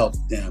to help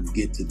them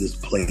get to this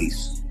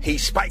place.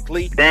 He's Spike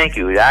Lee. Thank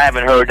you. I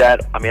haven't heard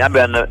that. I mean, I've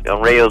been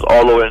on radios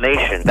all over the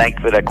nation. Thank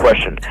you for that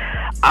question.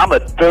 I'm a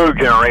third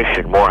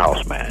generation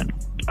Morehouse man.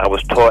 I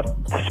was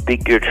taught to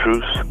speak your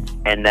truth,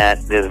 and that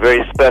is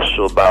very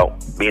special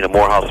about being a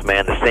Morehouse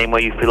man, the same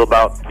way you feel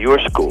about your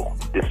school,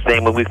 the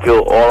same way we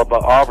feel all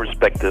about our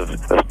respective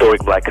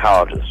historic black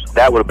colleges.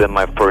 That would have been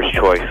my first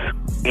choice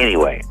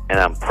anyway, and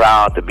I'm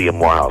proud to be a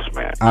Morehouse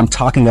man. I'm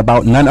talking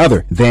about none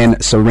other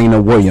than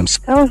Serena Williams.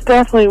 That was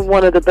definitely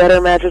one of the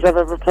better matches I've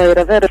ever played.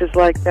 I've had just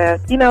like that.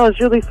 I was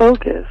really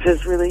focused,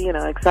 just really,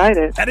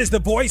 excited. That is the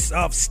voice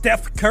of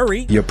Steph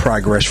Curry. Your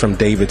progress from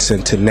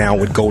Davidson to now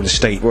with Golden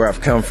State. Where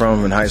I've come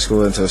from in high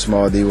school into a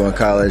small D1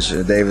 college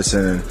at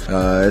Davidson.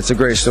 It's a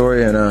great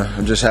story, and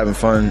I'm just having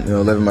fun,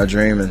 living my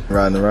dream and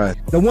riding the ride.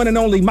 The one and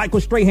only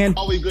Michael Strahan.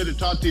 Always good to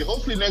talk to you.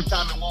 Hopefully next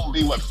time it won't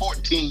be,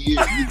 14 years you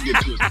can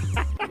get to it.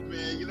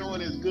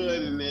 Man, it's good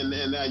good,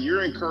 and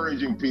you're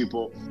encouraging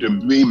people to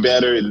be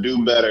better and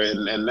do better,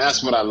 and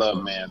that's what I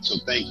love, man. So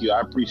thank you.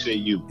 I appreciate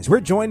you. As we're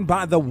joined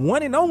by the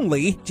one and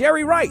only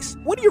Jerry Rice.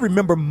 What do you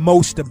remember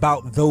most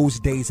about those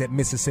days at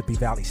Mississippi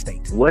Valley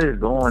State? What is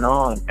going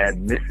on at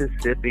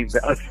Mississippi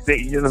Valley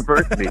State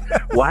University?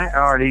 Why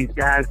are these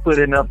guys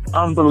putting up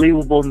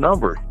unbelievable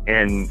numbers?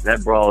 And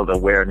that brought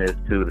awareness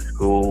to the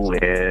school,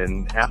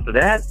 and after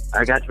that,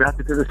 I got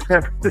drafted to the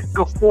San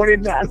Francisco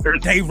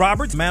 49ers. Dave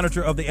Roberts,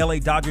 manager of the LA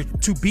Dodgers,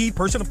 to be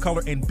person of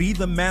color and be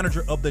the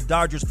manager of the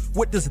Dodgers.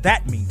 What does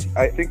that mean to you?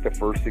 I think the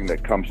first thing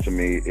that comes to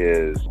me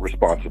is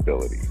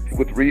responsibility.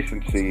 With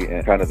recency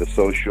and kind of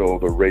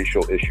the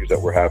racial issues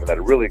that we're having that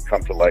have really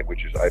come to light,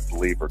 which is, I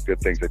believe, are good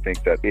things. I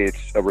think that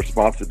it's a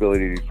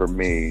responsibility for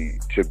me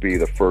to be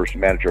the first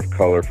manager of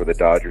color for the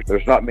Dodgers.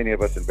 There's not many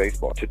of us in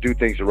baseball. To do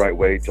things the right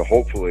way, to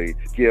hopefully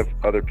give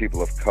other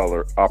people of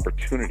color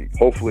opportunity.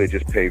 Hopefully it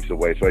just paves the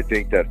way. So I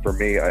think that for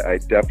me, I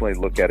definitely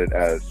look at it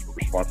as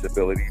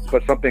responsibility,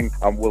 but something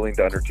I'm willing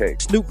to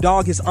undertake. Snoop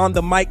Dogg is on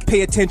the mic.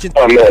 Pay attention.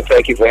 Oh, man,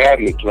 thank you for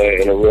having me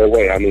play in a real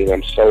way. I mean,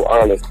 I'm so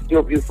honored.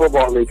 Snoop Youth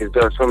Football League has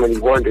done so many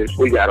wonders.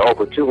 We got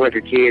over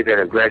 200 kids that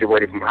have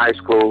graduated from high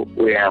school.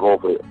 We have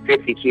over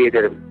 50 kids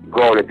that have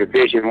gone to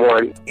Division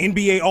I.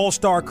 NBA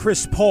All-Star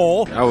Chris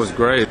Paul. That was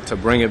great to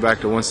bring it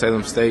back to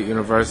Winston-Salem State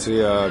University,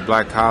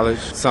 Black College.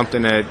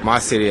 Something that my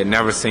city had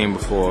never seen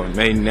before,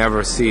 may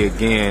never see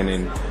again,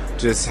 and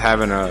just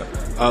having a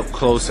up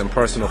close and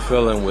personal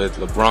feeling with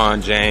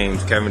LeBron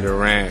James, Kevin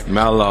Durant,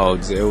 Melo.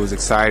 It was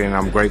exciting.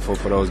 I'm grateful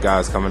for those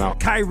guys coming out.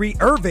 Kyrie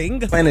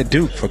Irving. Playing at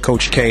Duke for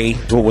Coach K,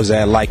 what was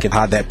that like and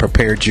how that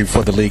prepared you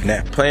for the league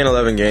now? Playing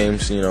 11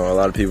 games, a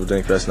lot of people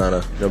think that's not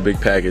a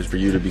big package for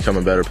you to become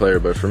a better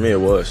player, but for me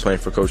it was. Playing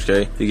for Coach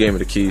K, he gave me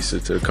the keys to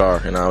the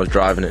car, and I was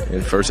driving it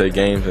in first 8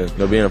 games, and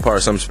being a part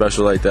of something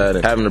special like that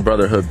and having a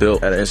brotherhood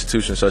built at an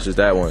institution such as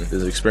that one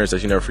is an experience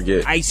that you never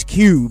forget. Ice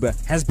Cube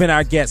has been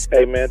our guest.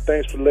 Hey man,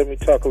 thanks for letting me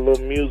talk a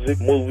little music,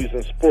 movies,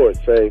 and sports.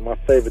 Hey, my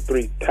favorite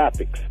 3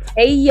 topics.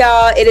 Hey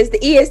y'all, it is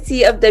the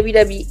EST of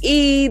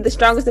WWE, the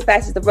strongest, the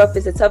fastest, the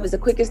roughest, the toughest, the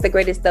quickest, the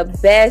greatest, the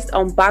best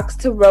on Box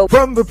to Row.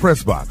 From the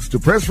Press Box to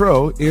Press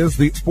Row is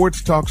the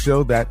sports talk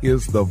show that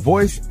is the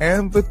voice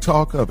and the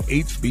talk of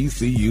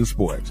HBCU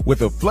sports,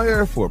 with a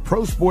flair for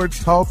pro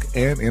sports talk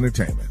and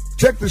entertainment.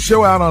 Check the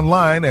show out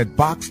online at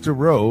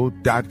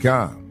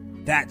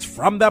BOXTOROW.com. That's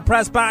From the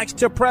Press Box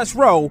to Press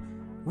Row,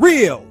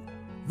 real,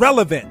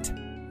 relevant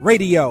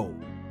radio.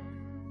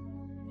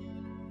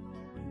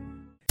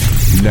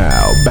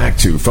 Now, back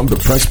to From the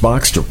Press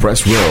Box to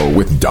Press Row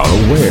with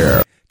Donald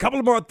Ware. Couple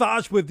of more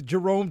thoughts with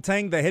Jerome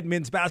Tang, the head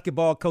men's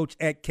basketball coach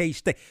at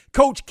K-State.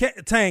 Coach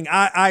Tang,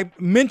 I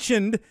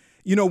mentioned,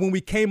 when we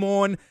came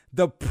on,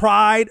 the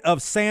pride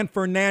of San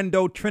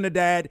Fernando,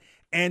 Trinidad,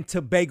 and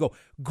Tobago.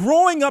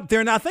 Growing up there,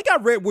 and I think I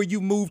read where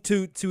you moved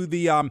to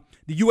the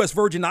U.S.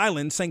 Virgin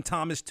Islands, St.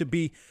 Thomas to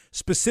be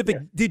specific.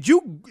 Yeah.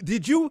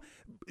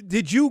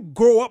 Did you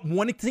grow up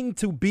wanting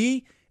to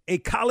be a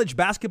college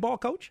basketball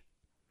coach?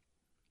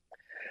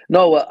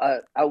 No,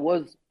 I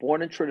was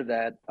born in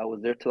Trinidad. I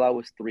was there till I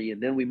was 3,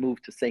 and then we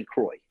moved to St.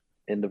 Croix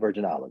in the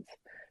Virgin Islands,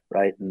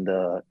 right? And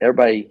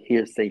everybody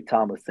hears St.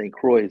 Thomas. St.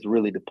 Croix is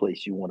really the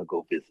place you want to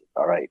go visit,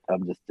 all right?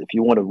 If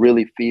you want to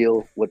really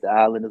feel what the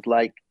island is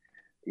like,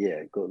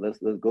 yeah, let's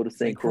go to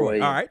St. Croix.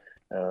 All right.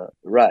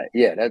 Right,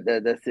 yeah,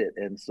 that's it.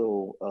 And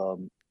so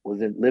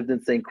lived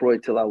in St. Croix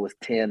till I was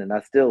 10, and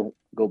I still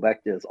go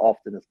back there as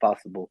often as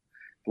possible.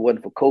 If it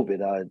wasn't for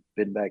COVID, I'd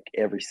been back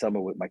every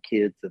summer with my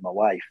kids and my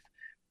wife.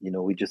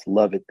 We just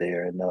love it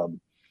there. And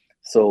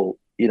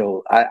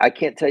I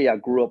can't tell you I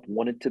grew up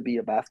wanting to be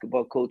a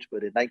basketball coach,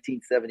 but in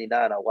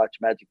 1979, I watched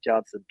Magic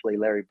Johnson play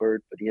Larry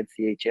Bird for the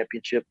NCAA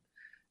championship,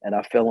 and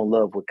I fell in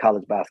love with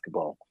college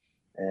basketball.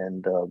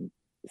 And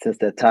since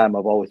that time,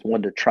 I've always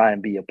wanted to try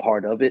and be a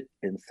part of it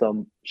in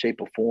some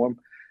shape or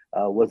form.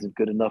 I wasn't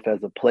good enough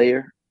as a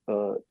player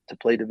to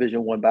play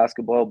Division I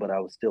basketball, but I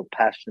was still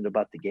passionate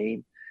about the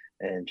game.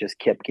 And just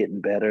kept getting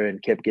better as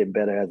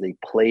a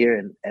player.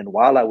 And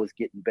while I was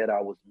getting better,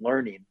 I was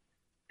learning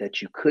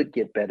that you could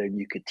get better and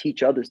you could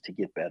teach others to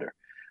get better.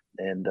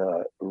 And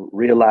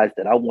realized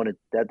that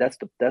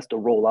that's the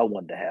role I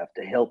wanted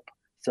to help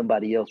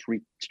somebody else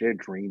reach their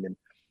dream. And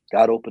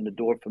God opened the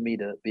door for me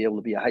to be able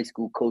to be a high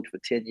school coach for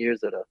 10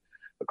 years at a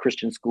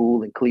Christian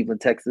school in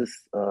Cleveland,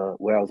 Texas,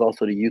 where I was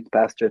also the youth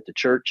pastor at the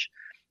church.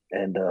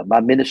 And my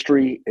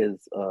ministry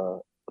is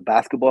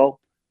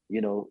basketball.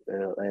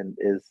 And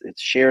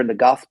it's sharing the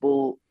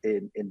gospel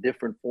in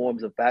different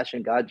forms of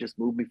fashion. God just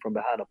moved me from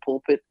behind a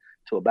pulpit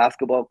to a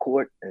basketball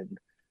court. And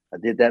I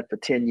did that for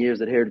 10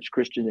 years at Heritage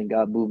Christian, and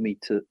God moved me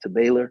to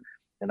Baylor.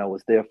 And I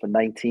was there for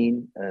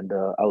 19, and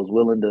I was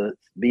willing to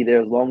be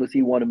there as long as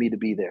he wanted me to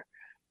be there.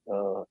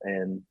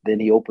 And then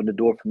he opened the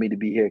door for me to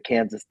be here at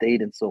Kansas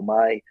State. And so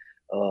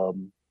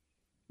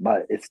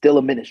it's still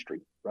a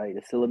ministry, right?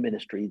 It's still a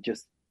ministry.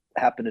 Just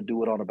happen to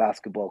do it on a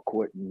basketball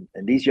court.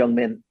 And these young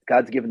men,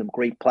 God's given them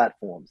great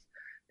platforms.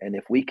 And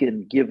if we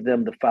can give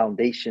them the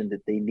foundation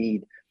that they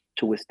need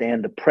to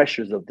withstand the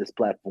pressures of this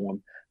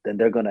platform, then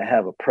they're going to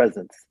have a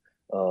presence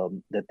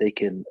that they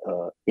can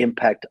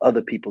impact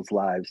other people's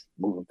lives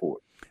moving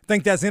forward. I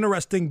think that's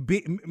interesting,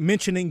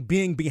 mentioning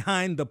being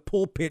behind the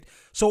pulpit.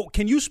 So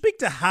can you speak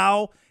to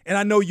how, and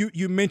I know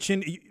you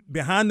mentioned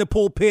behind the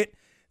pulpit,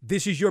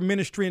 this is your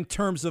ministry in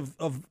terms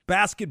of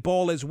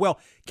basketball as well.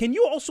 Can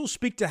you also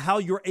speak to how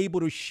you're able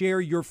to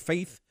share your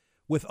faith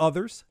with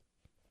others?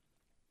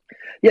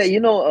 Yeah,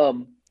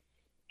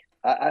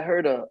 I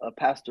heard a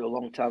pastor a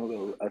long time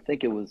ago, I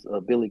think it was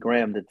Billy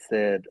Graham, that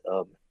said,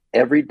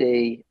 every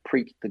day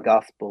preach the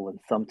gospel and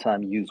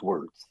sometime use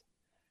words,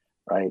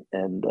 right?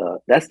 And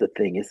that's the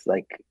thing. It's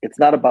like, it's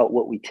not about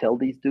what we tell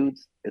these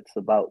dudes. It's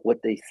about what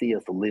they see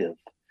us live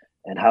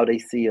and how they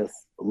see us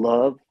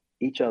love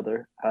each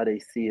other, how they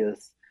see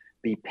us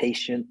be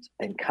patient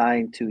and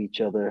kind to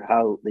each other,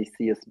 how they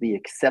see us be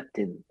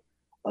accepting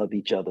of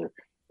each other.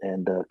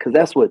 And because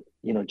that's what,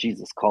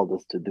 Jesus called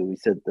us to do. He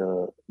said,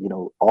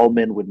 all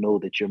men would know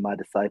that you're my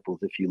disciples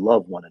if you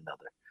love one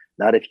another.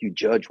 Not if you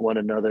judge one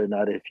another,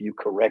 not if you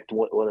correct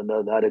one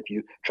another, not if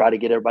you try to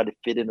get everybody to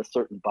fit in a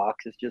certain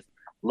box. It's just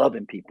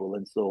loving people.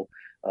 And so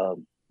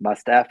my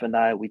staff and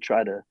I, we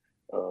try to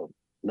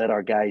let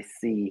our guys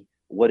see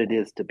what it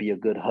is to be a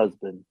good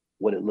husband,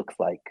 what it looks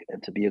like,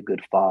 and to be a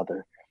good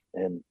father,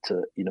 and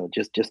to,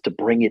 just to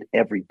bring it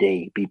every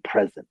day, be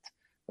present,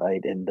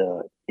 right? And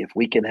if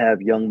we can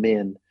have young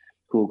men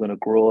who are going to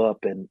grow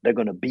up and they're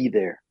going to be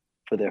there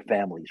for their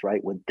families,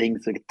 right? When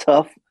things are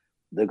tough,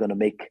 they're going to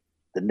make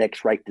the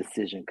next right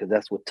decision, because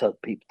that's what tough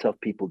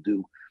people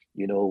do.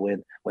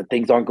 When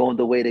things aren't going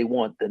the way they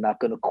want, they're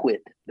not going to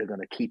quit. They're going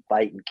to keep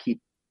fighting,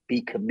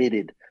 be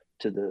committed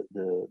to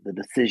the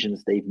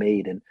decisions they've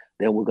made. And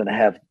then we're going to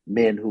have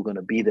men who are going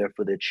to be there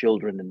for their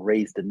children and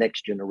raise the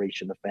next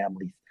generation of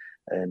families.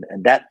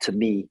 And that to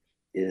me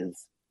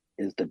is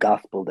the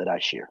gospel that I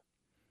share.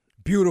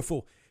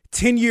 Beautiful.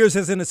 10 years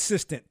as an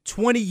assistant,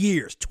 20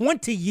 years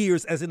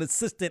as an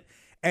assistant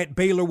at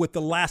Baylor, with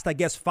the last,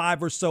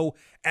 5 or so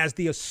as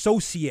the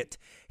associate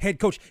head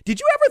coach.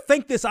 Did you ever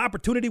think this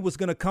opportunity was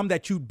going to come,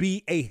 that you'd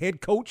be a head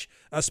coach,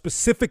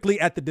 specifically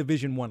at the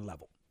Division I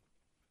level?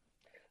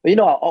 Well,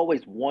 I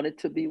always wanted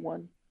to be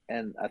one.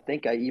 And I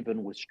think I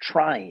even was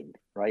trying,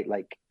 right?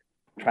 Like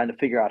trying to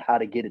figure out how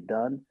to get it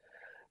done.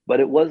 But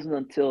it wasn't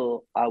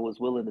until I was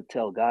willing to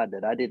tell God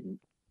that I didn't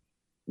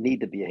need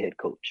to be a head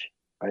coach.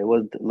 Right? It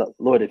wasn't,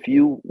 Lord, if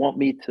you want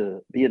me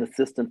to be an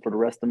assistant for the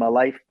rest of my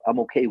life, I'm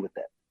okay with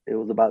that. It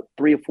was about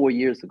 3 or 4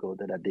 years ago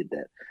that I did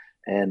that.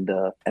 And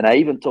I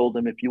even told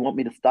them, if you want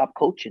me to stop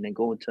coaching and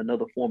go into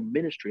another form of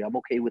ministry, I'm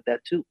okay with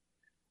that too.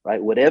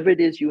 Right? Whatever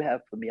it is you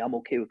have for me, I'm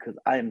okay with, because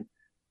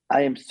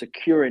I am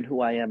secure in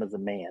who I am as a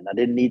man. I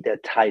didn't need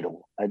that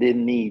title. I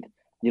didn't need,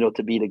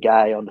 to be the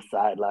guy on the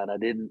sideline. I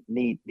didn't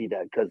need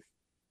that, because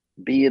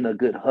being a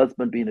good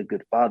husband, being a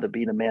good father,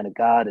 being a man of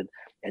God,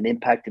 and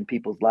impacting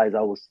people's lives,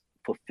 I was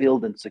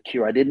fulfilled and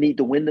secure. I didn't need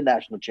to win the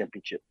national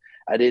championship.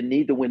 I didn't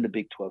need to win the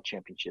Big 12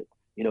 championship.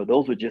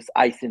 Those were just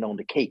icing on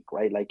the cake,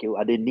 right? Like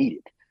I didn't need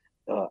it.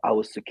 I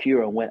was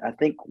secure. And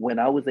when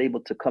I was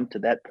able to come to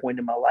that point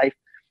in my life,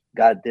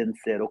 God then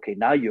said, okay,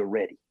 now you're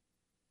ready.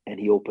 And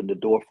he opened the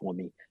door for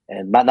me.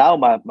 And now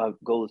my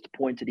goal is to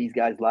point to these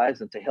guys'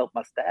 lives and to help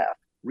my staff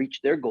reach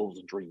their goals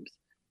and dreams.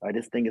 Right?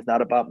 This thing is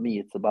not about me.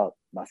 It's about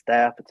my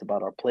staff. It's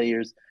about our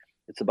players.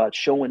 It's about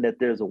showing that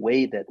there's a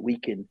way that we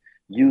can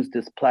use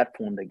this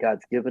platform that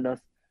God's given us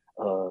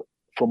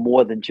for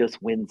more than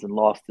just wins and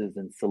losses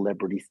and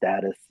celebrity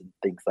status and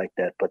things like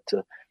that, but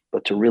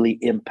to really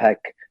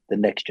impact the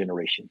next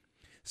generation.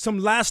 Some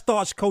last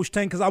thoughts, Coach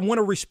Tank, because I want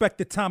to respect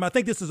the time. I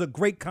think this is a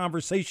great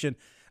conversation.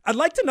 I'd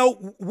like to know,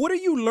 what are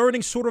you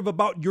learning sort of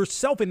about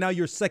yourself in now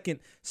your second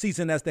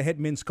season as the head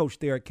men's coach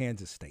there at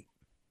Kansas State?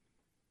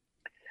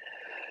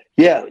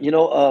 Yeah,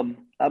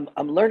 I'm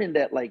learning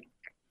that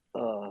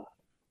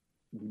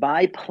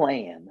my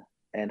plan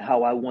and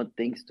how I want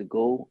things to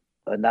go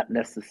are not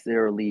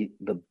necessarily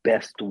the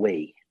best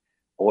way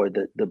or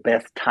the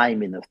best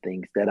timing of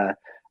things.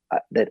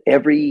 That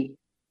every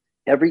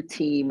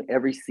team,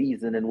 every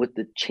season, and with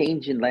the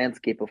changing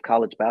landscape of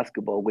college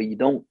basketball, where you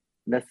don't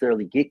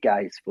necessarily get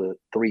guys for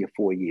 3 or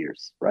 4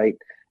 years, right?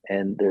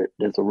 And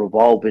there's a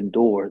revolving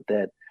door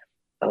that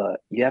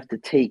you have to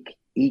take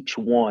each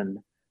one,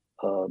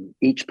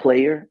 each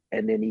player,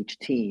 and then each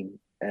team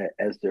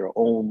as their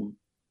own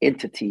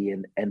entity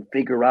and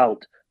figure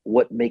out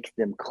what makes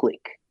them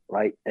click,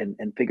 right?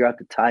 And figure out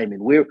the timing.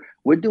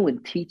 We're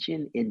doing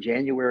teaching in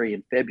January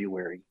and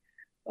February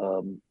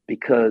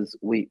because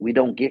we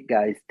don't get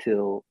guys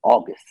till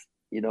August.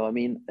 You know what I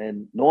mean?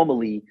 And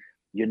normally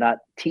you're not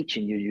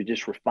teaching, you're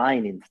just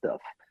refining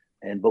stuff.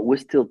 But we're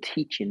still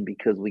teaching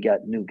because we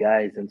got new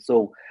guys. And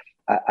so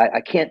I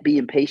can't be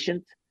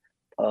impatient.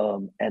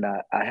 And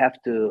I have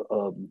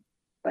to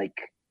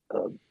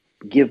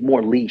give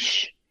more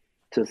leash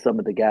to some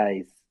of the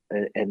guys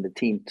and the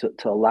team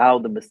to allow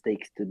the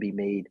mistakes to be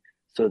made,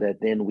 so that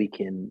then we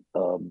can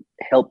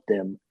help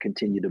them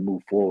continue to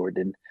move forward.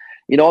 And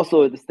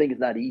also this thing is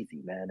not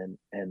easy, man.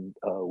 And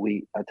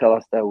I tell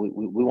us that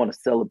we want to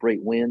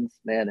celebrate wins,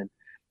 man, and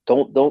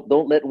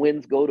don't let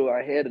wins go to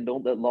our head, and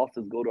don't let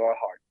losses go to our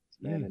heart.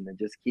 man, and then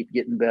just keep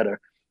getting better.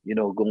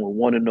 Going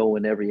 1-0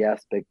 in every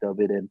aspect of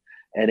it, and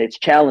it's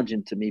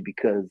challenging to me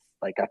because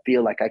like I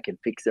feel like I can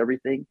fix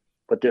everything,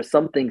 but there's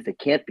some things that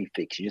can't be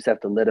fixed. You just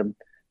have to let them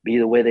be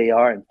the way they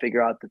are and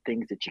figure out the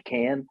things that you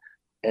can,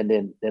 and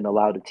then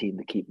allow the team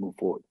to keep moving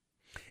forward.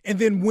 And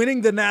then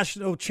winning the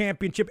national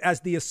championship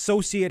as the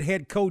associate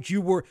head coach,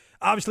 you were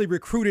obviously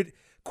recruited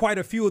quite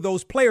a few of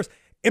those players.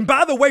 And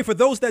by the way, for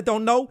those that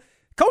don't know,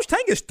 Coach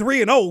Tang is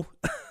 3-0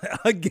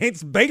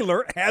 against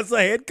Baylor as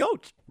a head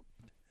coach.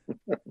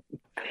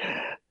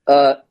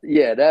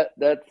 Yeah,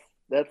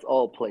 that's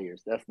all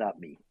players. That's not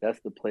me. That's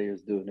the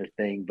players doing their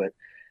thing. But,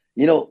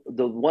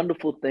 the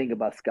wonderful thing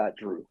about Scott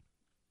Drew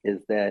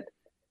is that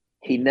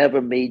he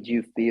never made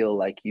you feel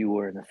like you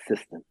were an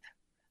assistant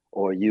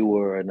or you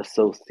were an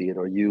associate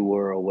or you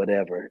were or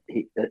whatever.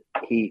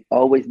 He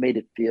always made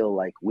it feel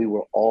like we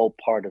were all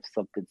part of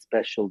something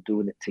special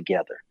doing it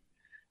together,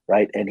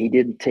 right? And he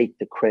didn't take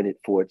the credit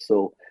for it.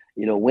 So,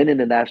 winning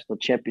the national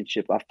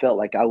championship, I felt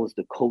like I was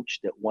the coach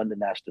that won the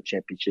national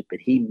championship,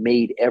 and he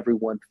made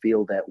everyone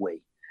feel that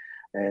way.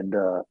 And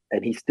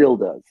he still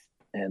does.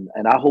 And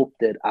I hope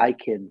that I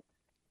can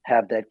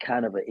have that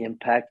kind of an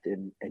impact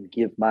and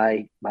give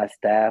my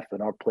staff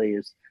and our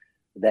players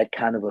that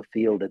kind of a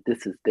feel that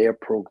this is their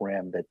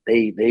program, that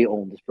they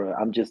own this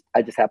program.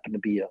 I just happen to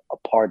be a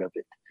part of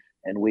it,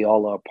 and we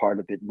all are a part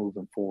of it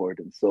moving forward.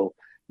 And so,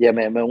 yeah,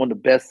 man, one of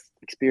the best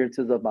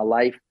experiences of my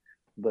life,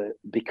 but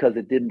because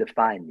it didn't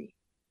define me,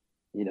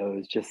 it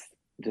was just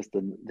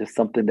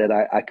something that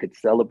I could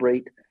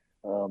celebrate.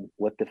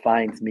 What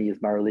defines me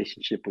is my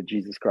relationship with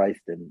Jesus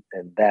Christ, and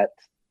that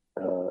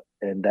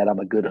I'm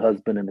a good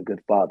husband and a good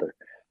father.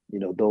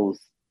 Those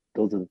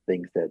are the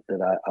things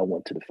that I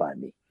want to define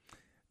me.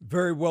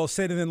 Very well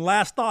said. And then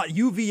last thought,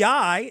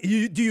 UVI,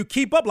 do you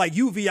keep up? Like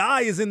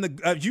UVI is in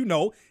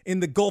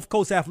the Gulf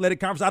Coast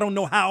Athletic Conference. I don't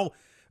know how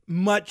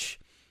much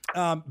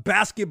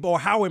basketball,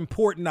 how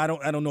important, I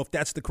don't know if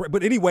that's the correct,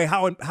 but anyway,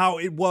 how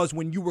it was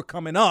when you were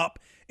coming up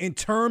in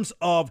terms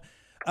of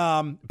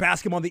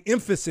basketball, the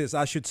emphasis,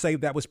 I should say,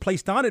 that was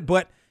placed on it.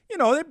 But,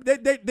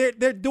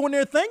 they're doing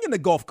their thing in the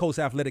Gulf Coast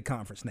Athletic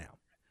Conference now.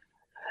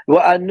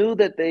 Well, I knew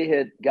that they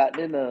had gotten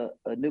in a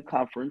new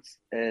conference,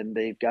 and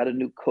they've got a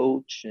new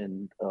coach,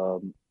 and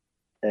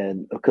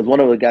because one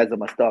of the guys on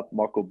my staff,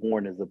 Marco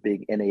Bourne, is a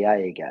big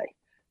NAIA guy,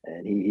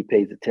 and he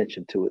pays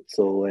attention to it.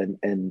 So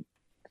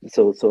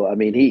so I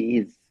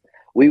mean,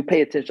 we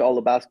pay attention to all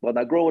the basketball.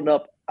 Now, growing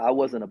up, I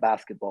wasn't a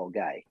basketball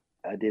guy.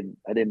 I didn't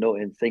know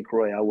in St.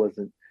 Croix I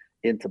wasn't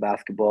into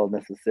basketball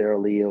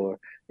necessarily, or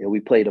we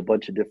played a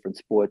bunch of different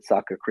sports,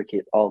 soccer,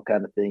 cricket, all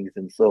kind of things.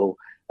 And so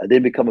I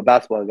didn't become a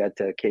basketball guy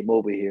until I came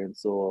over here. And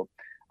so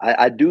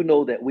I do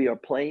know that we are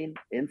playing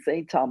in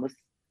St. Thomas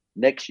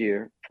next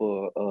year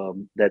for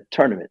that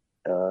tournament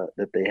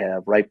that they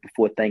have right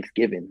before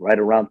Thanksgiving, right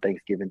around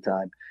Thanksgiving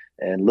time.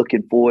 And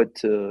looking forward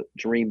to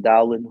Dream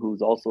Dowling,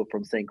 who's also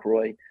from St.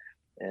 Croix,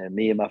 and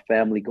me and my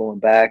family going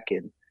back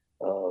and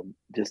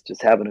just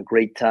having a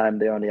great time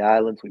there on the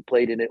islands. We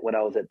played in it when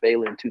I was at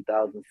Baylor in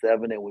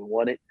 2007, and we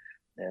won it.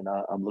 And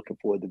I'm looking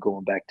forward to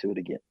going back to it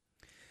again.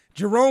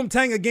 Jerome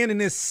Tang again in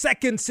his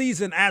second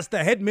season as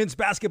the head men's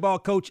basketball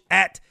coach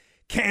at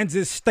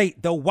Kansas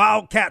State. The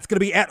Wildcats going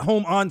to be at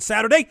home on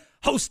Saturday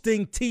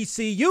hosting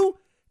TCU.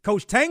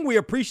 Coach Tang, we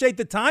appreciate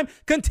the time.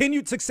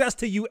 Continued success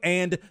to you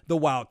and the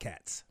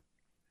Wildcats.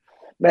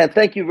 Man,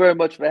 thank you very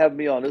much for having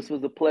me on. This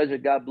was a pleasure.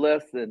 God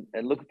bless, and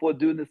looking forward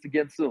to doing this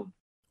again soon.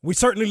 We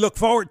certainly look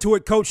forward to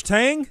it, Coach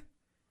Tang.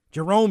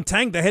 Jerome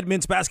Tang, the head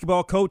men's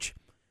basketball coach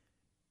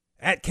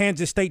at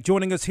Kansas State,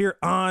 joining us here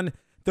on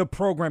the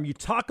program. You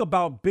talk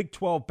about Big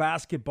 12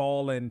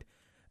 basketball, and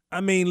I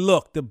mean,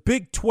 look, the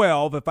Big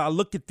 12, if I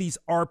look at these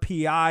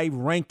RPI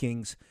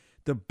rankings,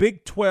 the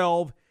Big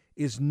 12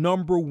 is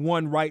number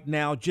one right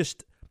now,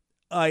 just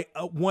a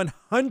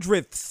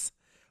 100th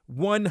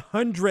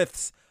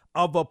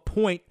of a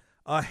point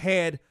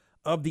ahead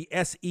of the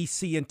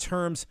SEC in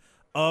terms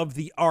of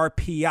the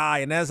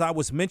RPI. And as I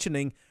was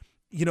mentioning,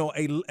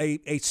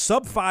 a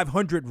sub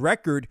 500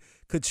 record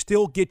could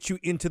still get you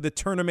into the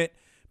tournament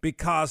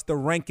because the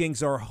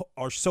rankings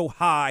are so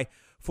high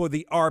for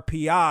the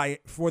RPI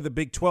for the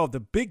Big 12. The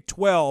Big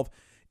 12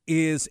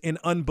 is an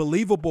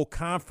unbelievable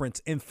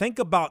conference. And think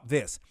about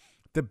this.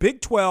 The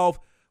Big 12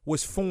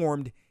 was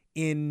formed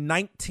in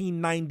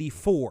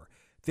 1994.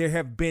 There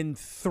have been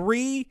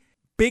 3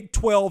 Big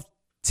 12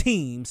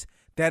 teams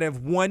that have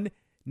won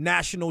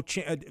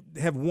NCAA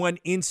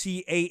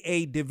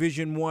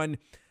Division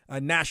I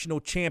national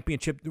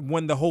championship,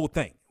 won the whole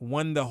thing,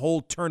 won the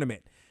whole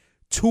tournament.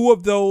 2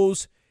 of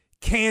those,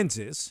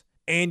 Kansas,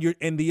 and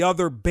the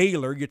other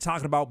Baylor. You're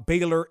talking about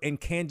Baylor and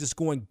Kansas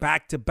going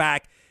back to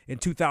back in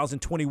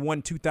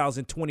 2021,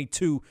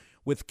 2022,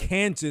 with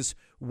Kansas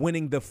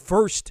winning the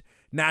first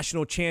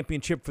national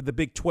championship for the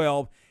Big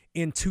 12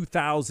 in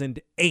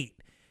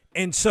 2008.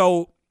 And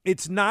so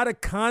it's not a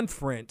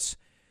conference.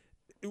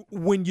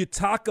 When you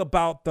talk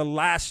about the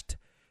last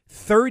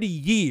 30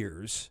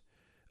 years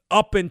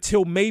up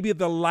until maybe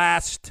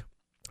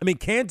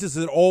Kansas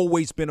has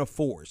always been a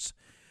force.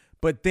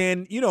 But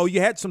then, you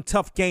had some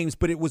tough games,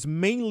 but it was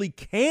mainly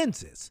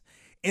Kansas.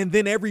 And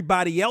then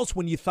everybody else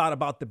when you thought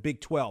about the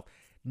Big 12.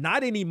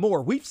 Not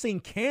anymore. We've seen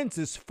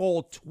Kansas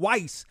fall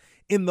twice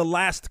in the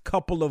last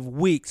couple of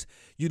weeks.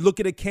 You look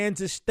at a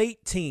Kansas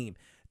State team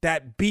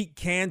that beat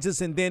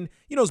Kansas and then,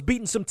 has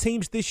beaten some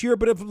teams this year,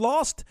 but have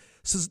lost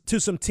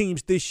to some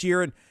teams this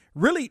year. And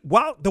really,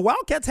 the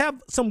Wildcats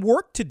have some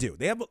work to do.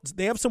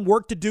 They have some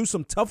work to do,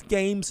 some tough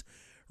games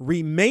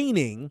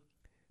remaining.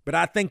 But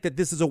I think that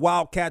this is a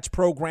Wildcats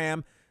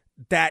program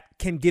that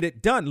can get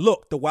it done.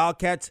 Look, the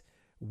Wildcats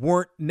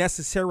weren't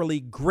necessarily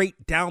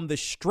great down the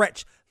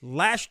stretch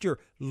last year,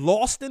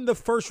 lost in the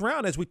first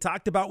round, as we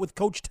talked about with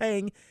Coach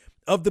Tang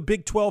of the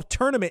Big 12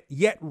 tournament,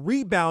 yet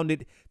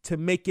rebounded to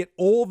make it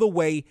all the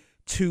way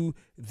to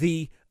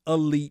the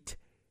Elite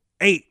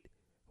Eight.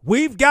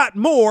 We've got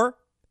more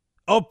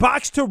of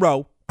Box to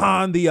Row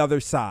on the other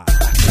side.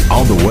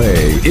 On the way,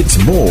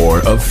 it's more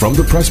of From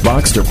the Press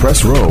Box to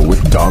Press Row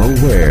with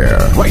Donald Ware.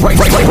 Right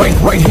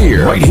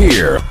here.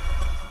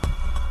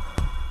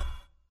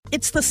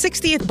 It's the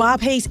 60th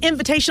Bob Hayes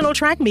Invitational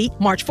Track Meet,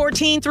 March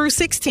 14 through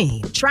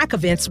 16. Track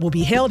events will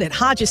be held at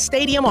Hodges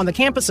Stadium on the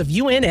campus of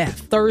UNF.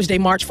 Thursday,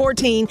 March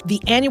 14,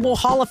 the annual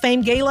Hall of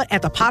Fame Gala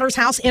at the Potter's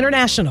House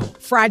International.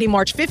 Friday,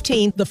 March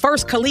 15, the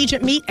first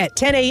collegiate meet at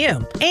 10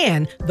 a.m.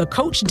 and the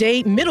Coach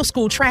Day Middle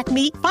School Track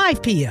Meet,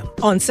 5 p.m.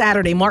 On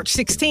Saturday, March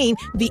 16,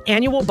 the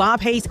annual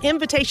Bob Hayes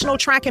Invitational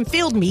Track and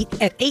Field Meet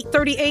at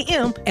 8:30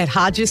 a.m. at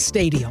Hodges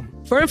Stadium.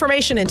 For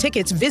information and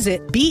tickets,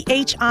 visit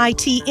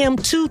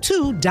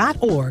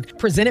BHITM22.org,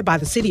 presented by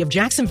the City of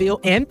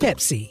Jacksonville and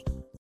Pepsi.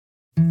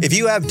 If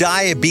you have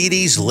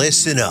diabetes,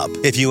 listen up.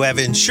 If you have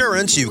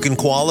insurance, you can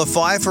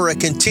qualify for a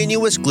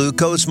continuous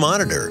glucose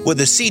monitor.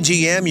 With a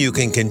CGM, you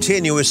can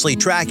continuously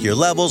track your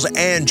levels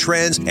and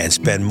trends and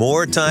spend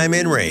more time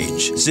in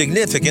range,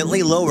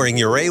 significantly lowering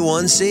your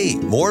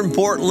A1C. More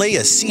importantly,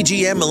 a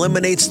CGM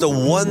eliminates the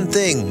one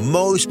thing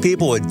most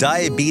people with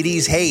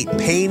diabetes hate: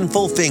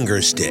 painful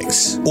finger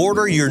sticks.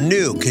 Order your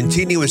new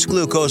continuous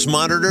glucose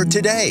monitor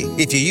today.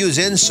 If you use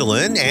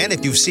insulin and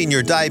if you've seen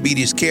your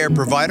diabetes care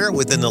provider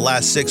within the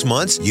last 6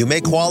 months, you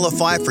may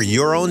qualify for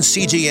your own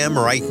CGM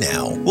right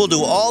now. We'll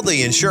do all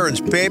the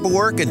insurance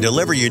paperwork and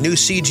deliver your new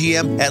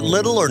CGM at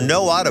little or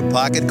no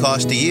out-of-pocket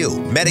cost to you.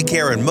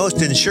 Medicare and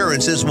most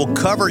insurances will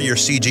cover your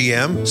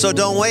CGM, so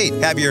don't wait.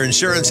 Have your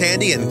insurance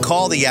handy and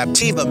call the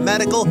Aptiva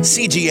Medical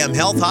CGM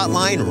Health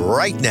Hotline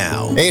right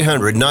now.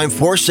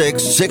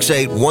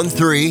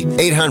 800-946-6813.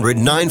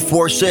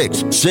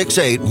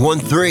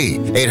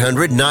 800-946-6813.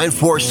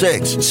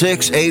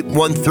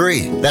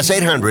 800-946-6813. That's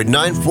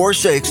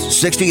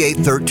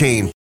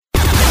 800-946-6813.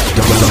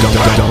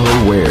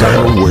 Donald Ware.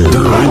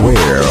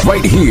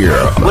 Right here.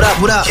 What up?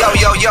 Yo.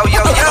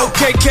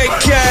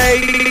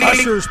 KKK.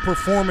 Usher's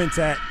performance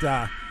at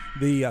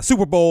the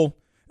Super Bowl,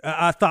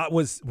 I thought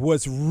was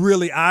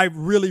really, I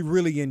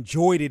really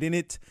enjoyed it. And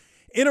it's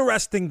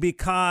interesting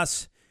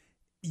because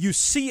you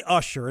see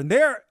Usher, and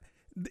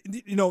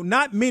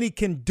not many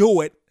can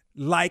do it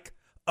like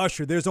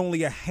Usher. There's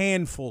only a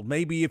handful.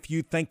 Maybe if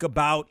you think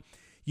about,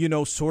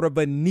 sort of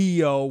a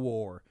Neo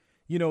or,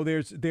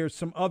 there's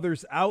some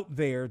others out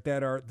there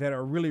that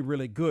are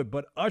really good.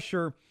 But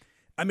Usher,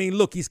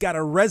 look, he's got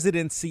a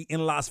residency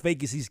in Las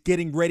Vegas. He's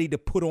getting ready to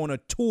put on a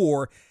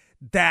tour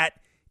that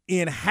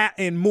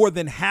in more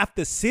than half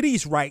the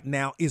cities right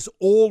now is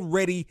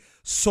already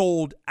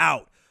sold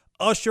out.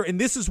 Usher, and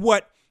this is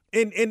what,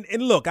 and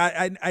look,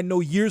 I know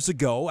years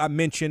ago I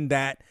mentioned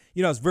that,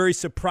 I was very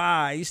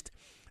surprised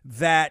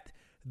that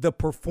the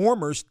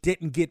performers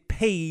didn't get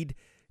paid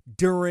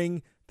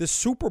during the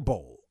Super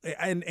Bowl.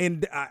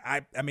 And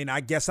I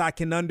guess I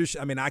can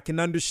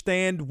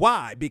understand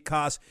why,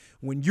 because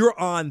when you're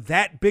on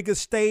that big a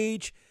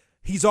stage,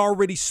 he's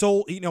already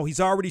sold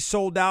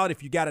out.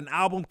 If you got an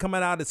album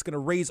coming out, it's going to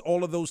raise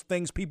all of those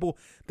things. People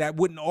that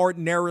wouldn't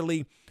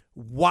ordinarily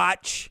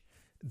watch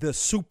the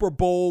Super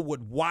Bowl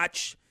would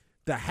watch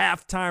the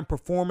halftime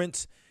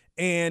performance.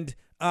 And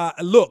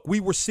look, we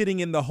were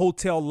sitting in the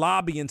hotel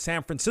lobby in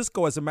San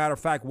Francisco, as a matter of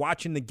fact,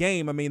 watching the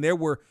game. There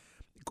were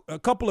a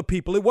couple of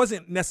people. It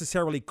wasn't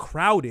necessarily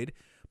crowded,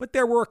 but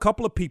there were a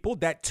couple of people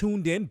that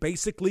tuned in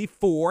basically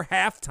for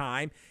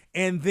halftime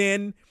and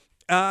then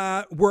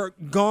were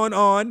gone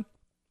on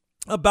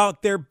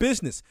about their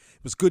business.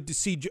 It was good to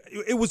see.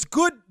 It was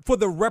good for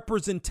the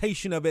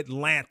representation of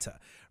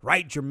Atlanta,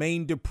 right?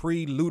 Jermaine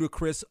Dupri,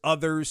 Ludacris,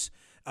 others.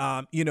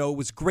 It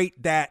was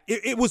great that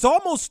it was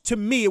almost, to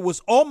me, it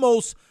was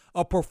almost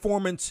a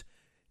performance,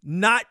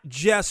 not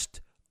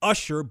just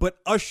Usher, but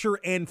Usher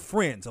and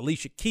friends.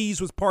 Alicia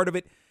Keys was part of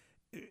it.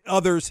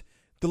 Others,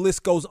 the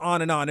list goes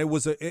on and on.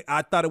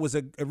 I thought it was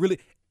a really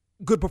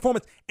good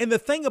performance. And the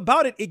thing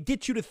about it, it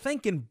gets you to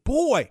thinking,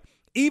 boy,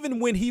 even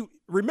when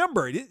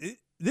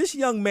this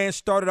young man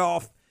started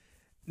off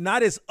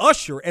not as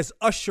Usher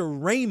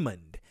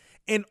Raymond.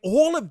 And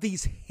all of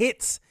these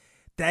hits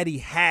that he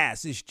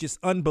has is just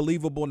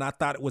unbelievable. And I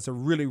thought it was a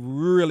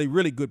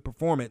really good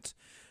performance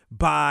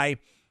by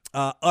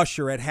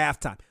Usher at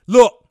halftime.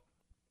 Look,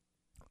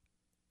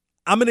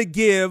 I'm going to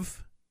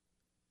give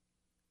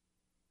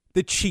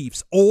the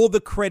Chiefs all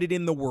the credit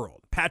in the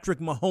world. Patrick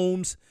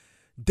Mahomes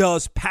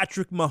does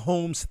Patrick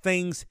Mahomes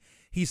things.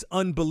 He's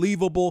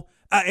unbelievable.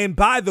 And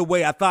by the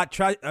way, I thought,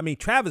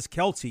 Travis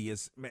Kelce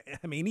is,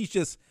 he's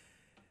just,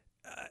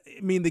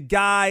 the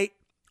guy,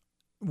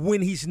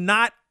 when he's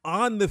not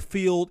on the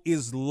field,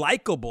 is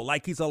likable.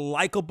 Like, he's a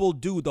likable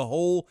dude.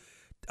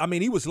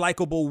 He was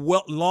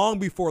likable long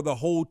before the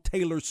whole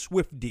Taylor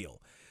Swift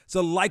deal.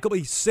 So likable.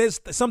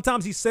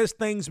 Sometimes he says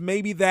things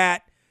maybe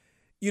that,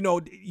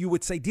 you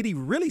would say, did he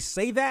really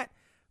say that?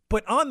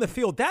 But on the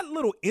field, that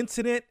little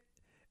incident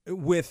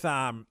with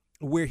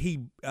where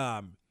he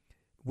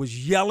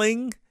was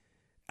yelling,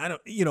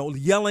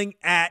 yelling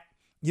at,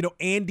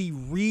 Andy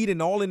Reid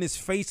and all in his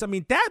face.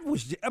 That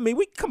was,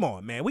 come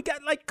on, man. We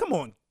got, come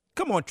on,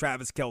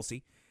 Travis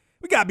Kelce.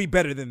 We got to be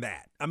better than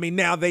that.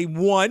 Now they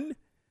won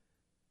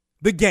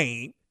the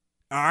game.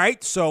 All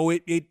right. So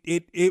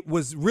it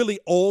was really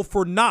all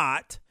for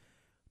naught.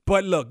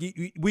 But look,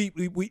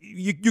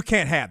 you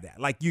can't have that.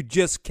 Like, you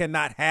just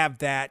cannot have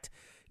that.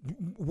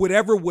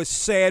 Whatever was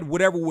said,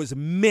 whatever was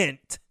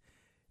meant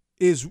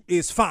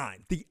is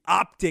fine. The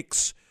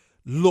optics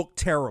look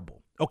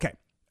terrible. Okay,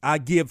 I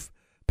give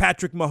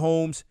Patrick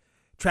Mahomes,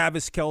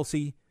 Travis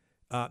Kelce,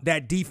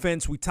 that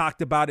defense. We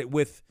talked about it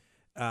with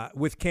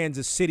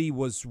Kansas City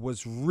was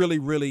really,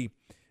 really,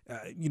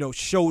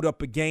 showed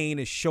up again.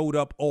 It showed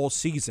up all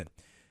season.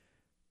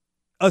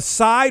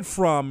 Aside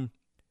from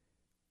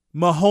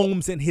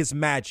Mahomes and his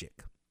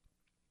magic,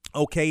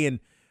 okay, and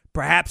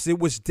perhaps it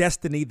was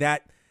destiny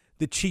that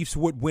the Chiefs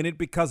would win it,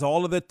 because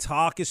all of the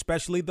talk,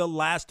 especially the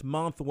last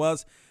month,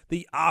 was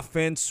the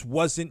offense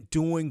wasn't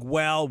doing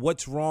well.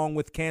 What's wrong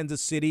with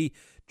Kansas City?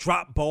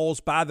 Drop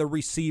balls by the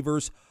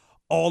receivers,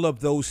 all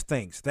of those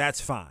things. That's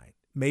fine.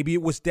 Maybe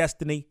it was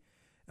destiny.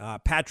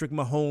 Patrick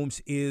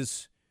Mahomes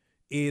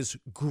is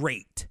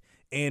great,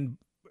 and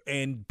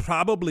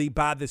probably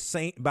by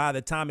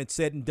the time it's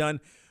said and done,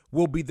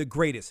 will be the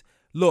greatest.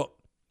 Look,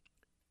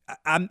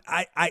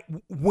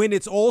 when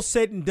it's all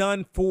said and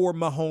done for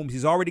Mahomes,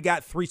 he's already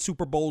got 3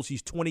 Super Bowls.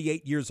 He's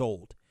 28 years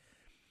old.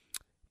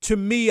 To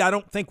me, I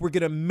don't think we're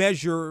going to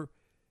measure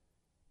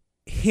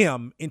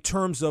him in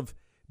terms of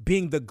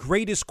being the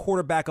greatest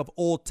quarterback of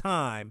all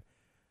time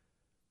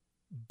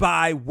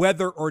by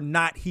whether or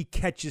not he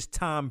catches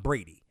Tom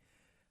Brady.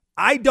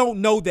 I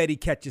don't know that he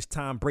catches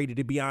Tom Brady,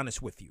 to be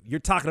honest with you. You're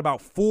talking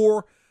about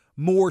 4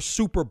 more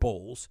Super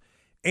Bowls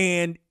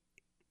and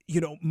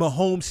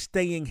Mahomes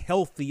staying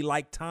healthy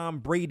like Tom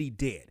Brady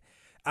did.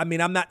 I'm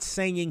not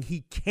saying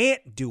he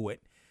can't do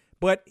it,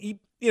 but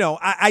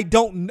I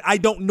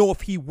don't know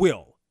if he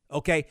will.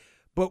 Okay,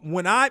 but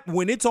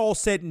when it's all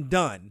said and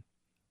done,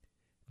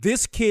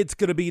 this kid's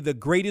going to be the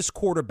greatest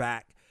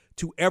quarterback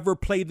to ever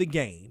play the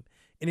game,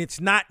 and it's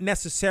not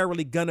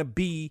necessarily going to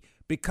be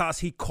because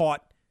he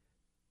caught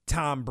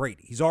Tom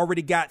Brady. He's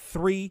already got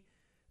 3.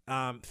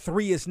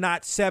 3 is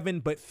not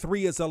 7, but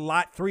 3 is a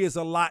lot. 3 is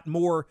a lot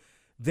more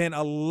than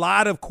a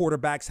lot of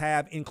quarterbacks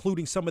have,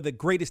 including some of the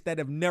greatest that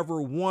have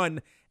never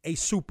won a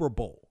Super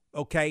Bowl,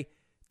 okay?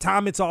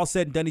 Tom, it's all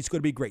said and done, he's going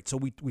to be great. So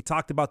we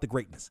talked about the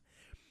greatness.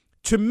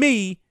 To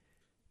me,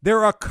 there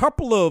are a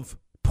couple of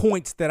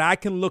points that I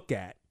can look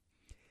at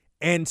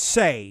and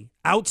say,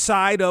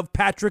 outside of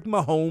Patrick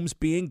Mahomes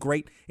being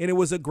great, and it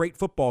was a great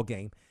football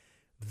game,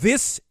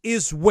 this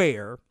is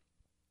where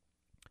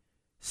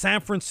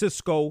San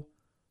Francisco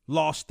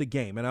lost the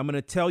game. And I'm going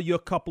to tell you a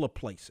couple of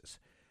places.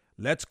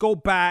 Let's go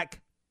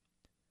back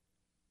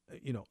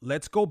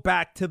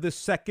to the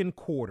second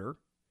quarter,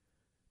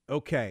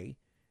 okay,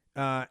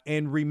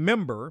 and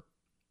remember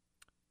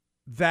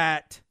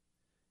that,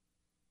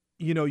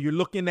 you're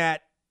looking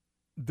at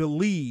the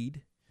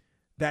lead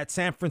that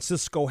San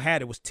Francisco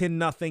had. It was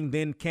 10-0,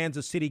 then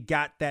Kansas City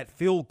got that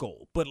field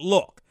goal. But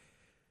look,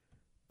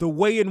 the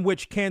way in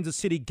which Kansas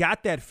City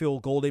got that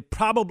field goal, they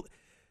probably,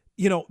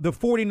 the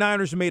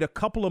 49ers made a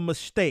couple of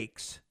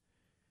mistakes,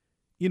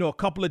 a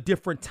couple of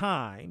different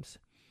times.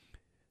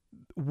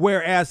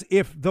 Whereas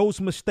if those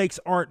mistakes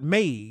aren't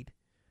made,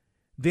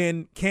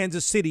 then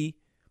Kansas City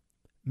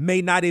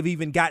may not have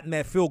even gotten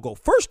that field goal.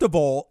 First of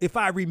all, if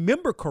I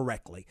remember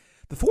correctly,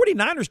 the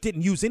 49ers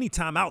didn't use any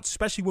timeouts,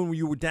 especially when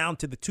you were down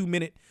to the 2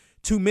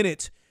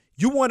 minutes.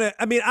 You want to,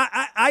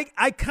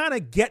 I kind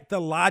of get the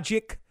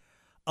logic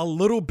a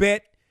little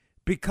bit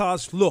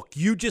because, look,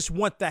 you just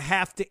want the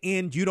half to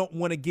end. You don't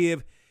want to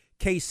give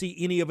KC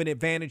any of an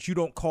advantage. You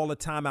don't call a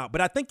timeout.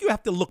 But I think you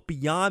have to look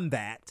beyond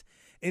that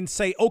and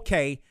say,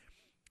 okay,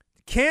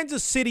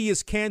 Kansas City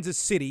is Kansas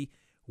City.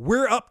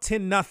 We're up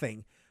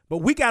 10-0, but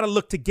we got to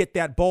look to get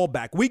that ball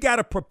back. We got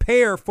to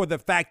prepare for the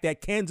fact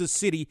that Kansas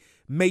City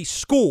may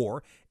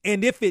score,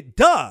 and if it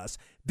does,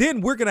 then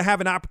we're going to have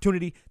an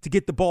opportunity to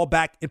get the ball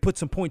back and put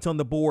some points on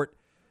the board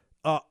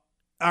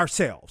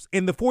ourselves.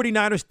 And the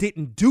 49ers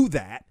didn't do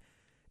that,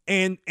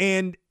 and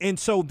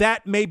so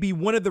that may be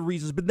one of the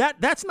reasons, but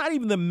that's not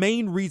even the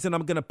main reason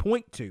I'm going to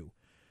point to.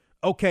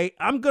 Okay,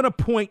 I'm going to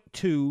point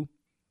to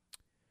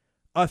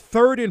a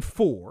 3rd and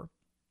 4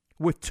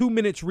 with 2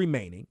 minutes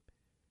remaining,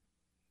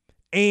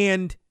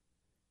 and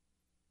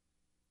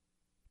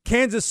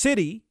Kansas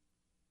City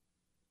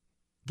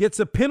gets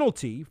a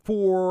penalty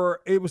for,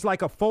 it was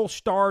like a false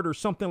start or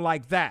something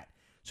like that.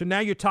 So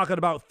now you're talking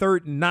about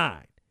 3rd and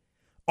 9.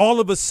 All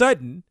of a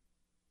sudden,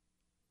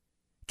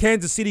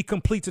 Kansas City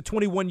completes a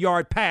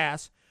 21-yard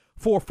pass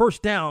for a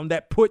first down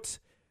that puts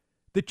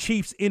the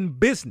Chiefs in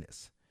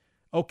business.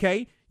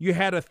 Okay? You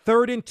had a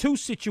 3rd and 2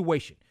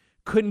 situation.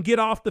 Couldn't get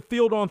off the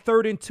field on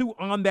 3rd and 2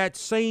 on that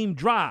same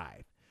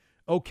drive.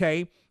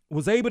 Okay?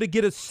 Was able to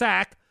get a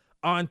sack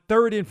on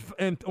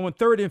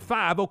 3rd and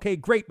 5. Okay,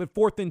 great, but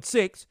 4th and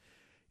 6,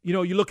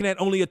 you're looking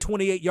at only a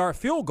 28-yard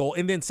field goal,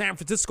 and then San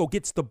Francisco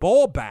gets the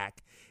ball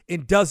back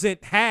and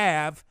doesn't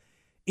have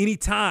any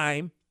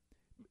time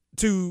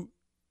to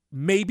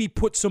maybe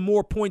put some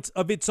more points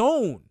of its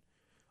own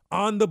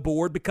on the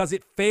board because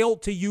it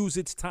failed to use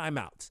its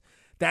timeouts.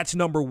 That's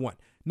number one.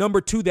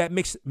 Number two, that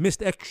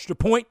missed extra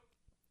point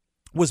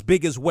was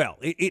big as well.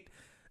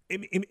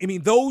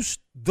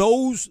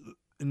 Those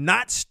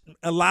not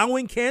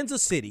allowing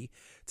Kansas City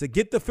to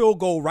get the field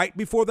goal right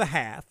before the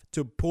half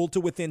to pull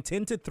to within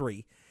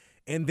 10-3,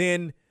 and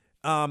then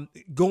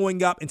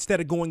instead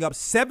of going up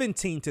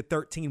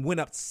 17-13, went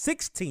up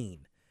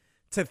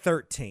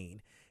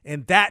 16-13,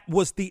 and that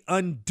was the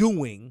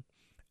undoing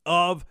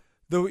of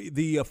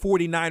the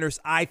 49ers,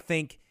 I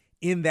think,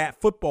 in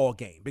that football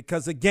game.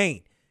 Because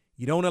again,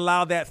 you don't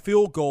allow that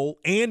field goal,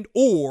 and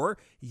or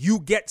you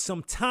get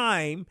some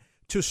time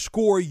to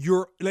score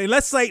your.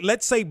 Let's say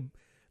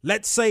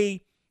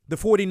the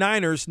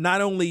 49ers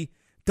not only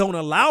don't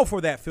allow for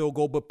that field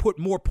goal, but put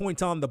more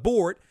points on the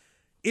board.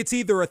 It's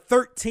either a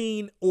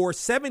 13 or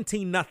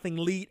 17-0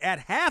 lead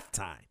at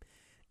halftime.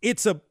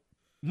 It's a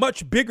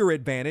much bigger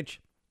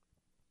advantage.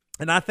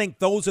 And I think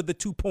those are the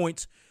 2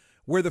 points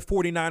where the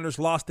 49ers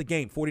lost the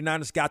game.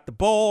 49ers got the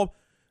ball,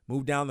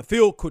 moved down the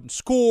field, couldn't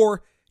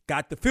score,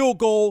 got the field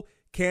goal.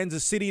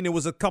 Kansas City, and there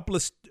was a couple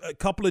of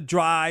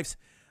drives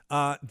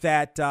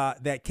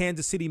that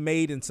Kansas City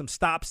made and some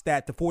stops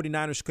that the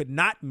 49ers could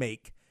not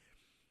make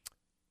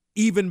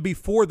even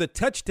before the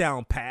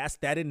touchdown pass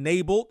that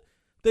enabled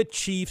the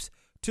Chiefs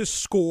to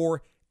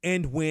score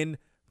and win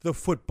the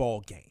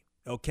football game,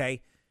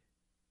 okay?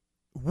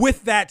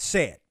 With that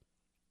said,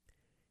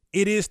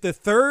 it is the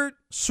third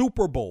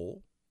Super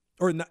Bowl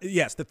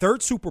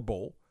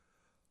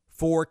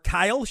for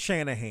Kyle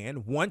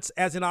Shanahan, once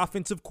as an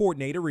offensive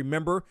coordinator.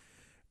 Remember,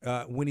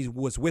 when he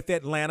was with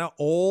Atlanta,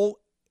 all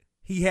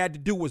he had to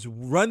do was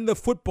run the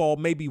football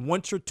maybe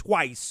once or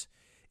twice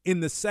in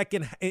the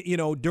second,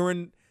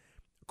 during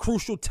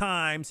crucial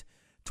times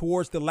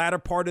towards the latter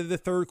part of the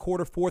third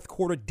quarter, fourth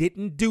quarter.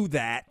 Didn't do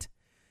that.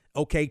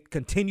 Okay,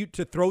 continued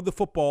to throw the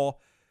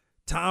football.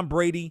 Tom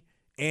Brady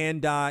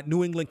and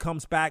New England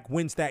comes back,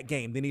 wins that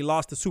game. Then he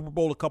lost the Super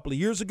Bowl a couple of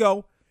years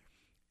ago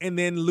and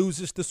then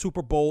loses the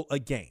Super Bowl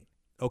again.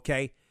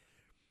 Okay,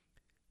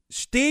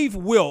 Steve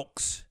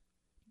Wilks,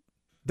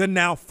 the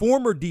now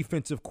former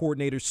defensive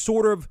coordinator,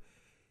 sort of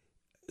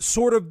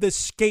the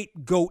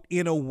scapegoat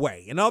in a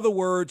way. In other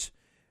words,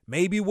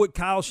 maybe what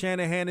Kyle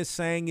Shanahan is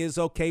saying is,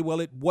 okay, well,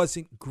 it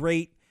wasn't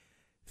great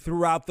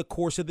throughout the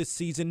course of the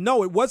season.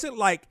 No, it wasn't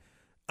like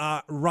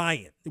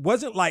Ryan. It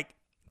wasn't like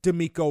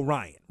DeMeco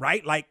Ryan,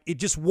 right? Like, it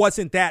just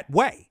wasn't that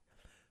way.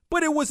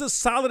 But it was a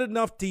solid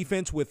enough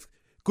defense with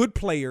good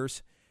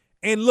players.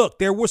 And look,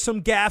 there were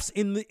some gaffes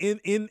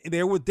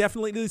there were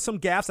definitely some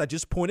gaffes. I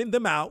just pointed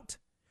them out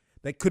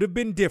that could have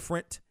been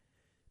different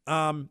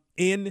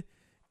in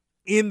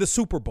the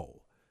Super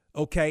Bowl.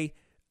 Okay,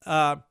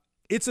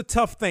 it's a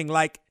tough thing.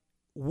 Like,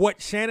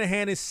 what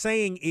Shanahan is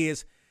saying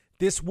is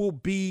this will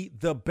be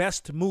the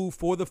best move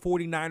for the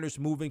 49ers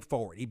moving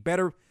forward. He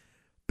better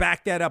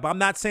back that up. I'm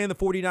not saying the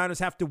 49ers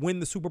have to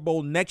win the Super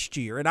Bowl next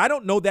year, and I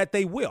don't know that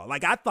they will.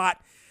 Like, I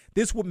thought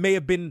this may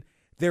have been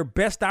their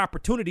best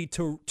opportunity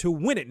to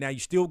win it. Now, you're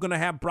still going to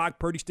have Brock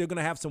Purdy, still going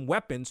to have some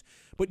weapons,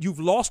 but you've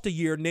lost a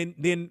year, and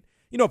then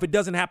if it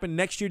doesn't happen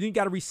next year, then you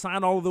got to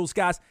re-sign all of those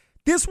guys.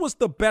 This was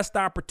the best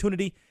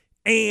opportunity,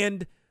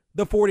 and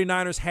the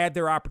 49ers had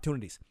their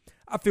opportunities.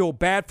 I feel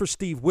bad for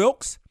Steve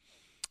Wilks.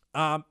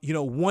 1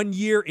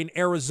 year in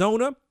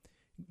Arizona,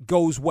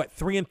 goes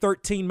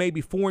 3-13,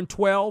 maybe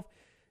 4-12,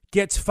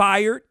 gets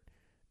fired,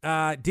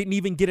 didn't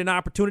even get an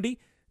opportunity,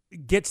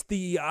 gets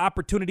the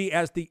opportunity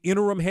as the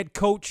interim head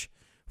coach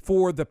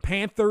for the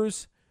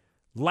Panthers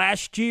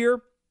last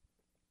year.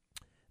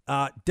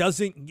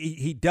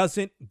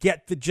 Doesn't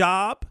get the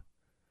job,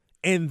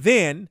 and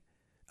then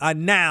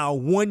now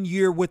 1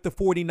 year with the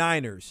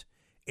 49ers,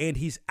 and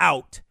he's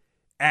out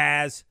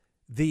as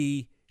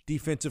the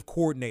defensive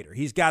coordinator.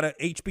 He's got a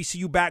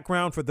HBCU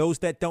background, for those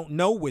that don't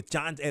know, with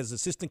John as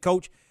assistant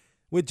coach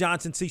with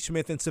Johnson C.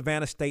 Smith and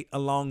Savannah State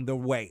along the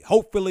way.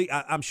 Hopefully,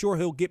 I'm sure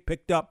he'll get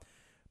picked up,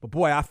 but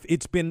boy,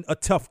 it's been a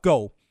tough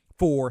go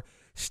for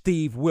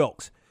Steve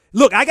Wilks.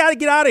 Look, I got to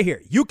get out of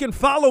here. You can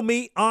follow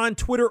me on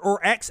Twitter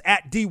or X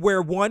at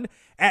DWare1,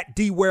 at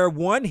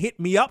DWare1. Hit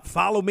me up.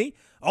 Follow me.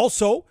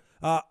 Also,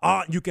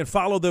 you can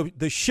follow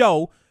the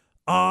show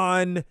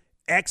on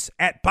X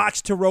at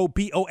BOXTOROW,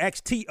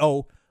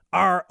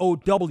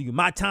 BOXTOROW.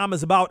 My time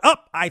is about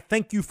up. I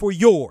thank you for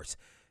yours.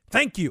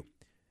 Thank you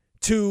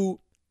to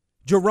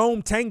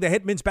Jerome Tang, the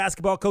head men's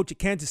basketball coach at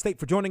Kansas State,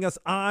 for joining us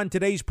on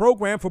today's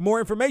program. For more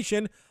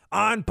information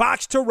on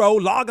Box to Row,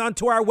 log on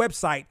to our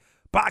website,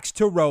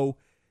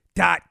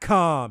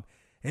 BoxToRow.com.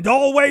 And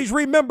always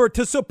remember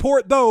to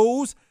support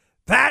those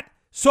that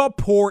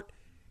support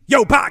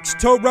you. Box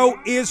to Row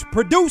is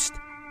produced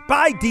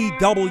by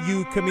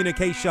DW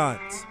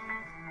Communications.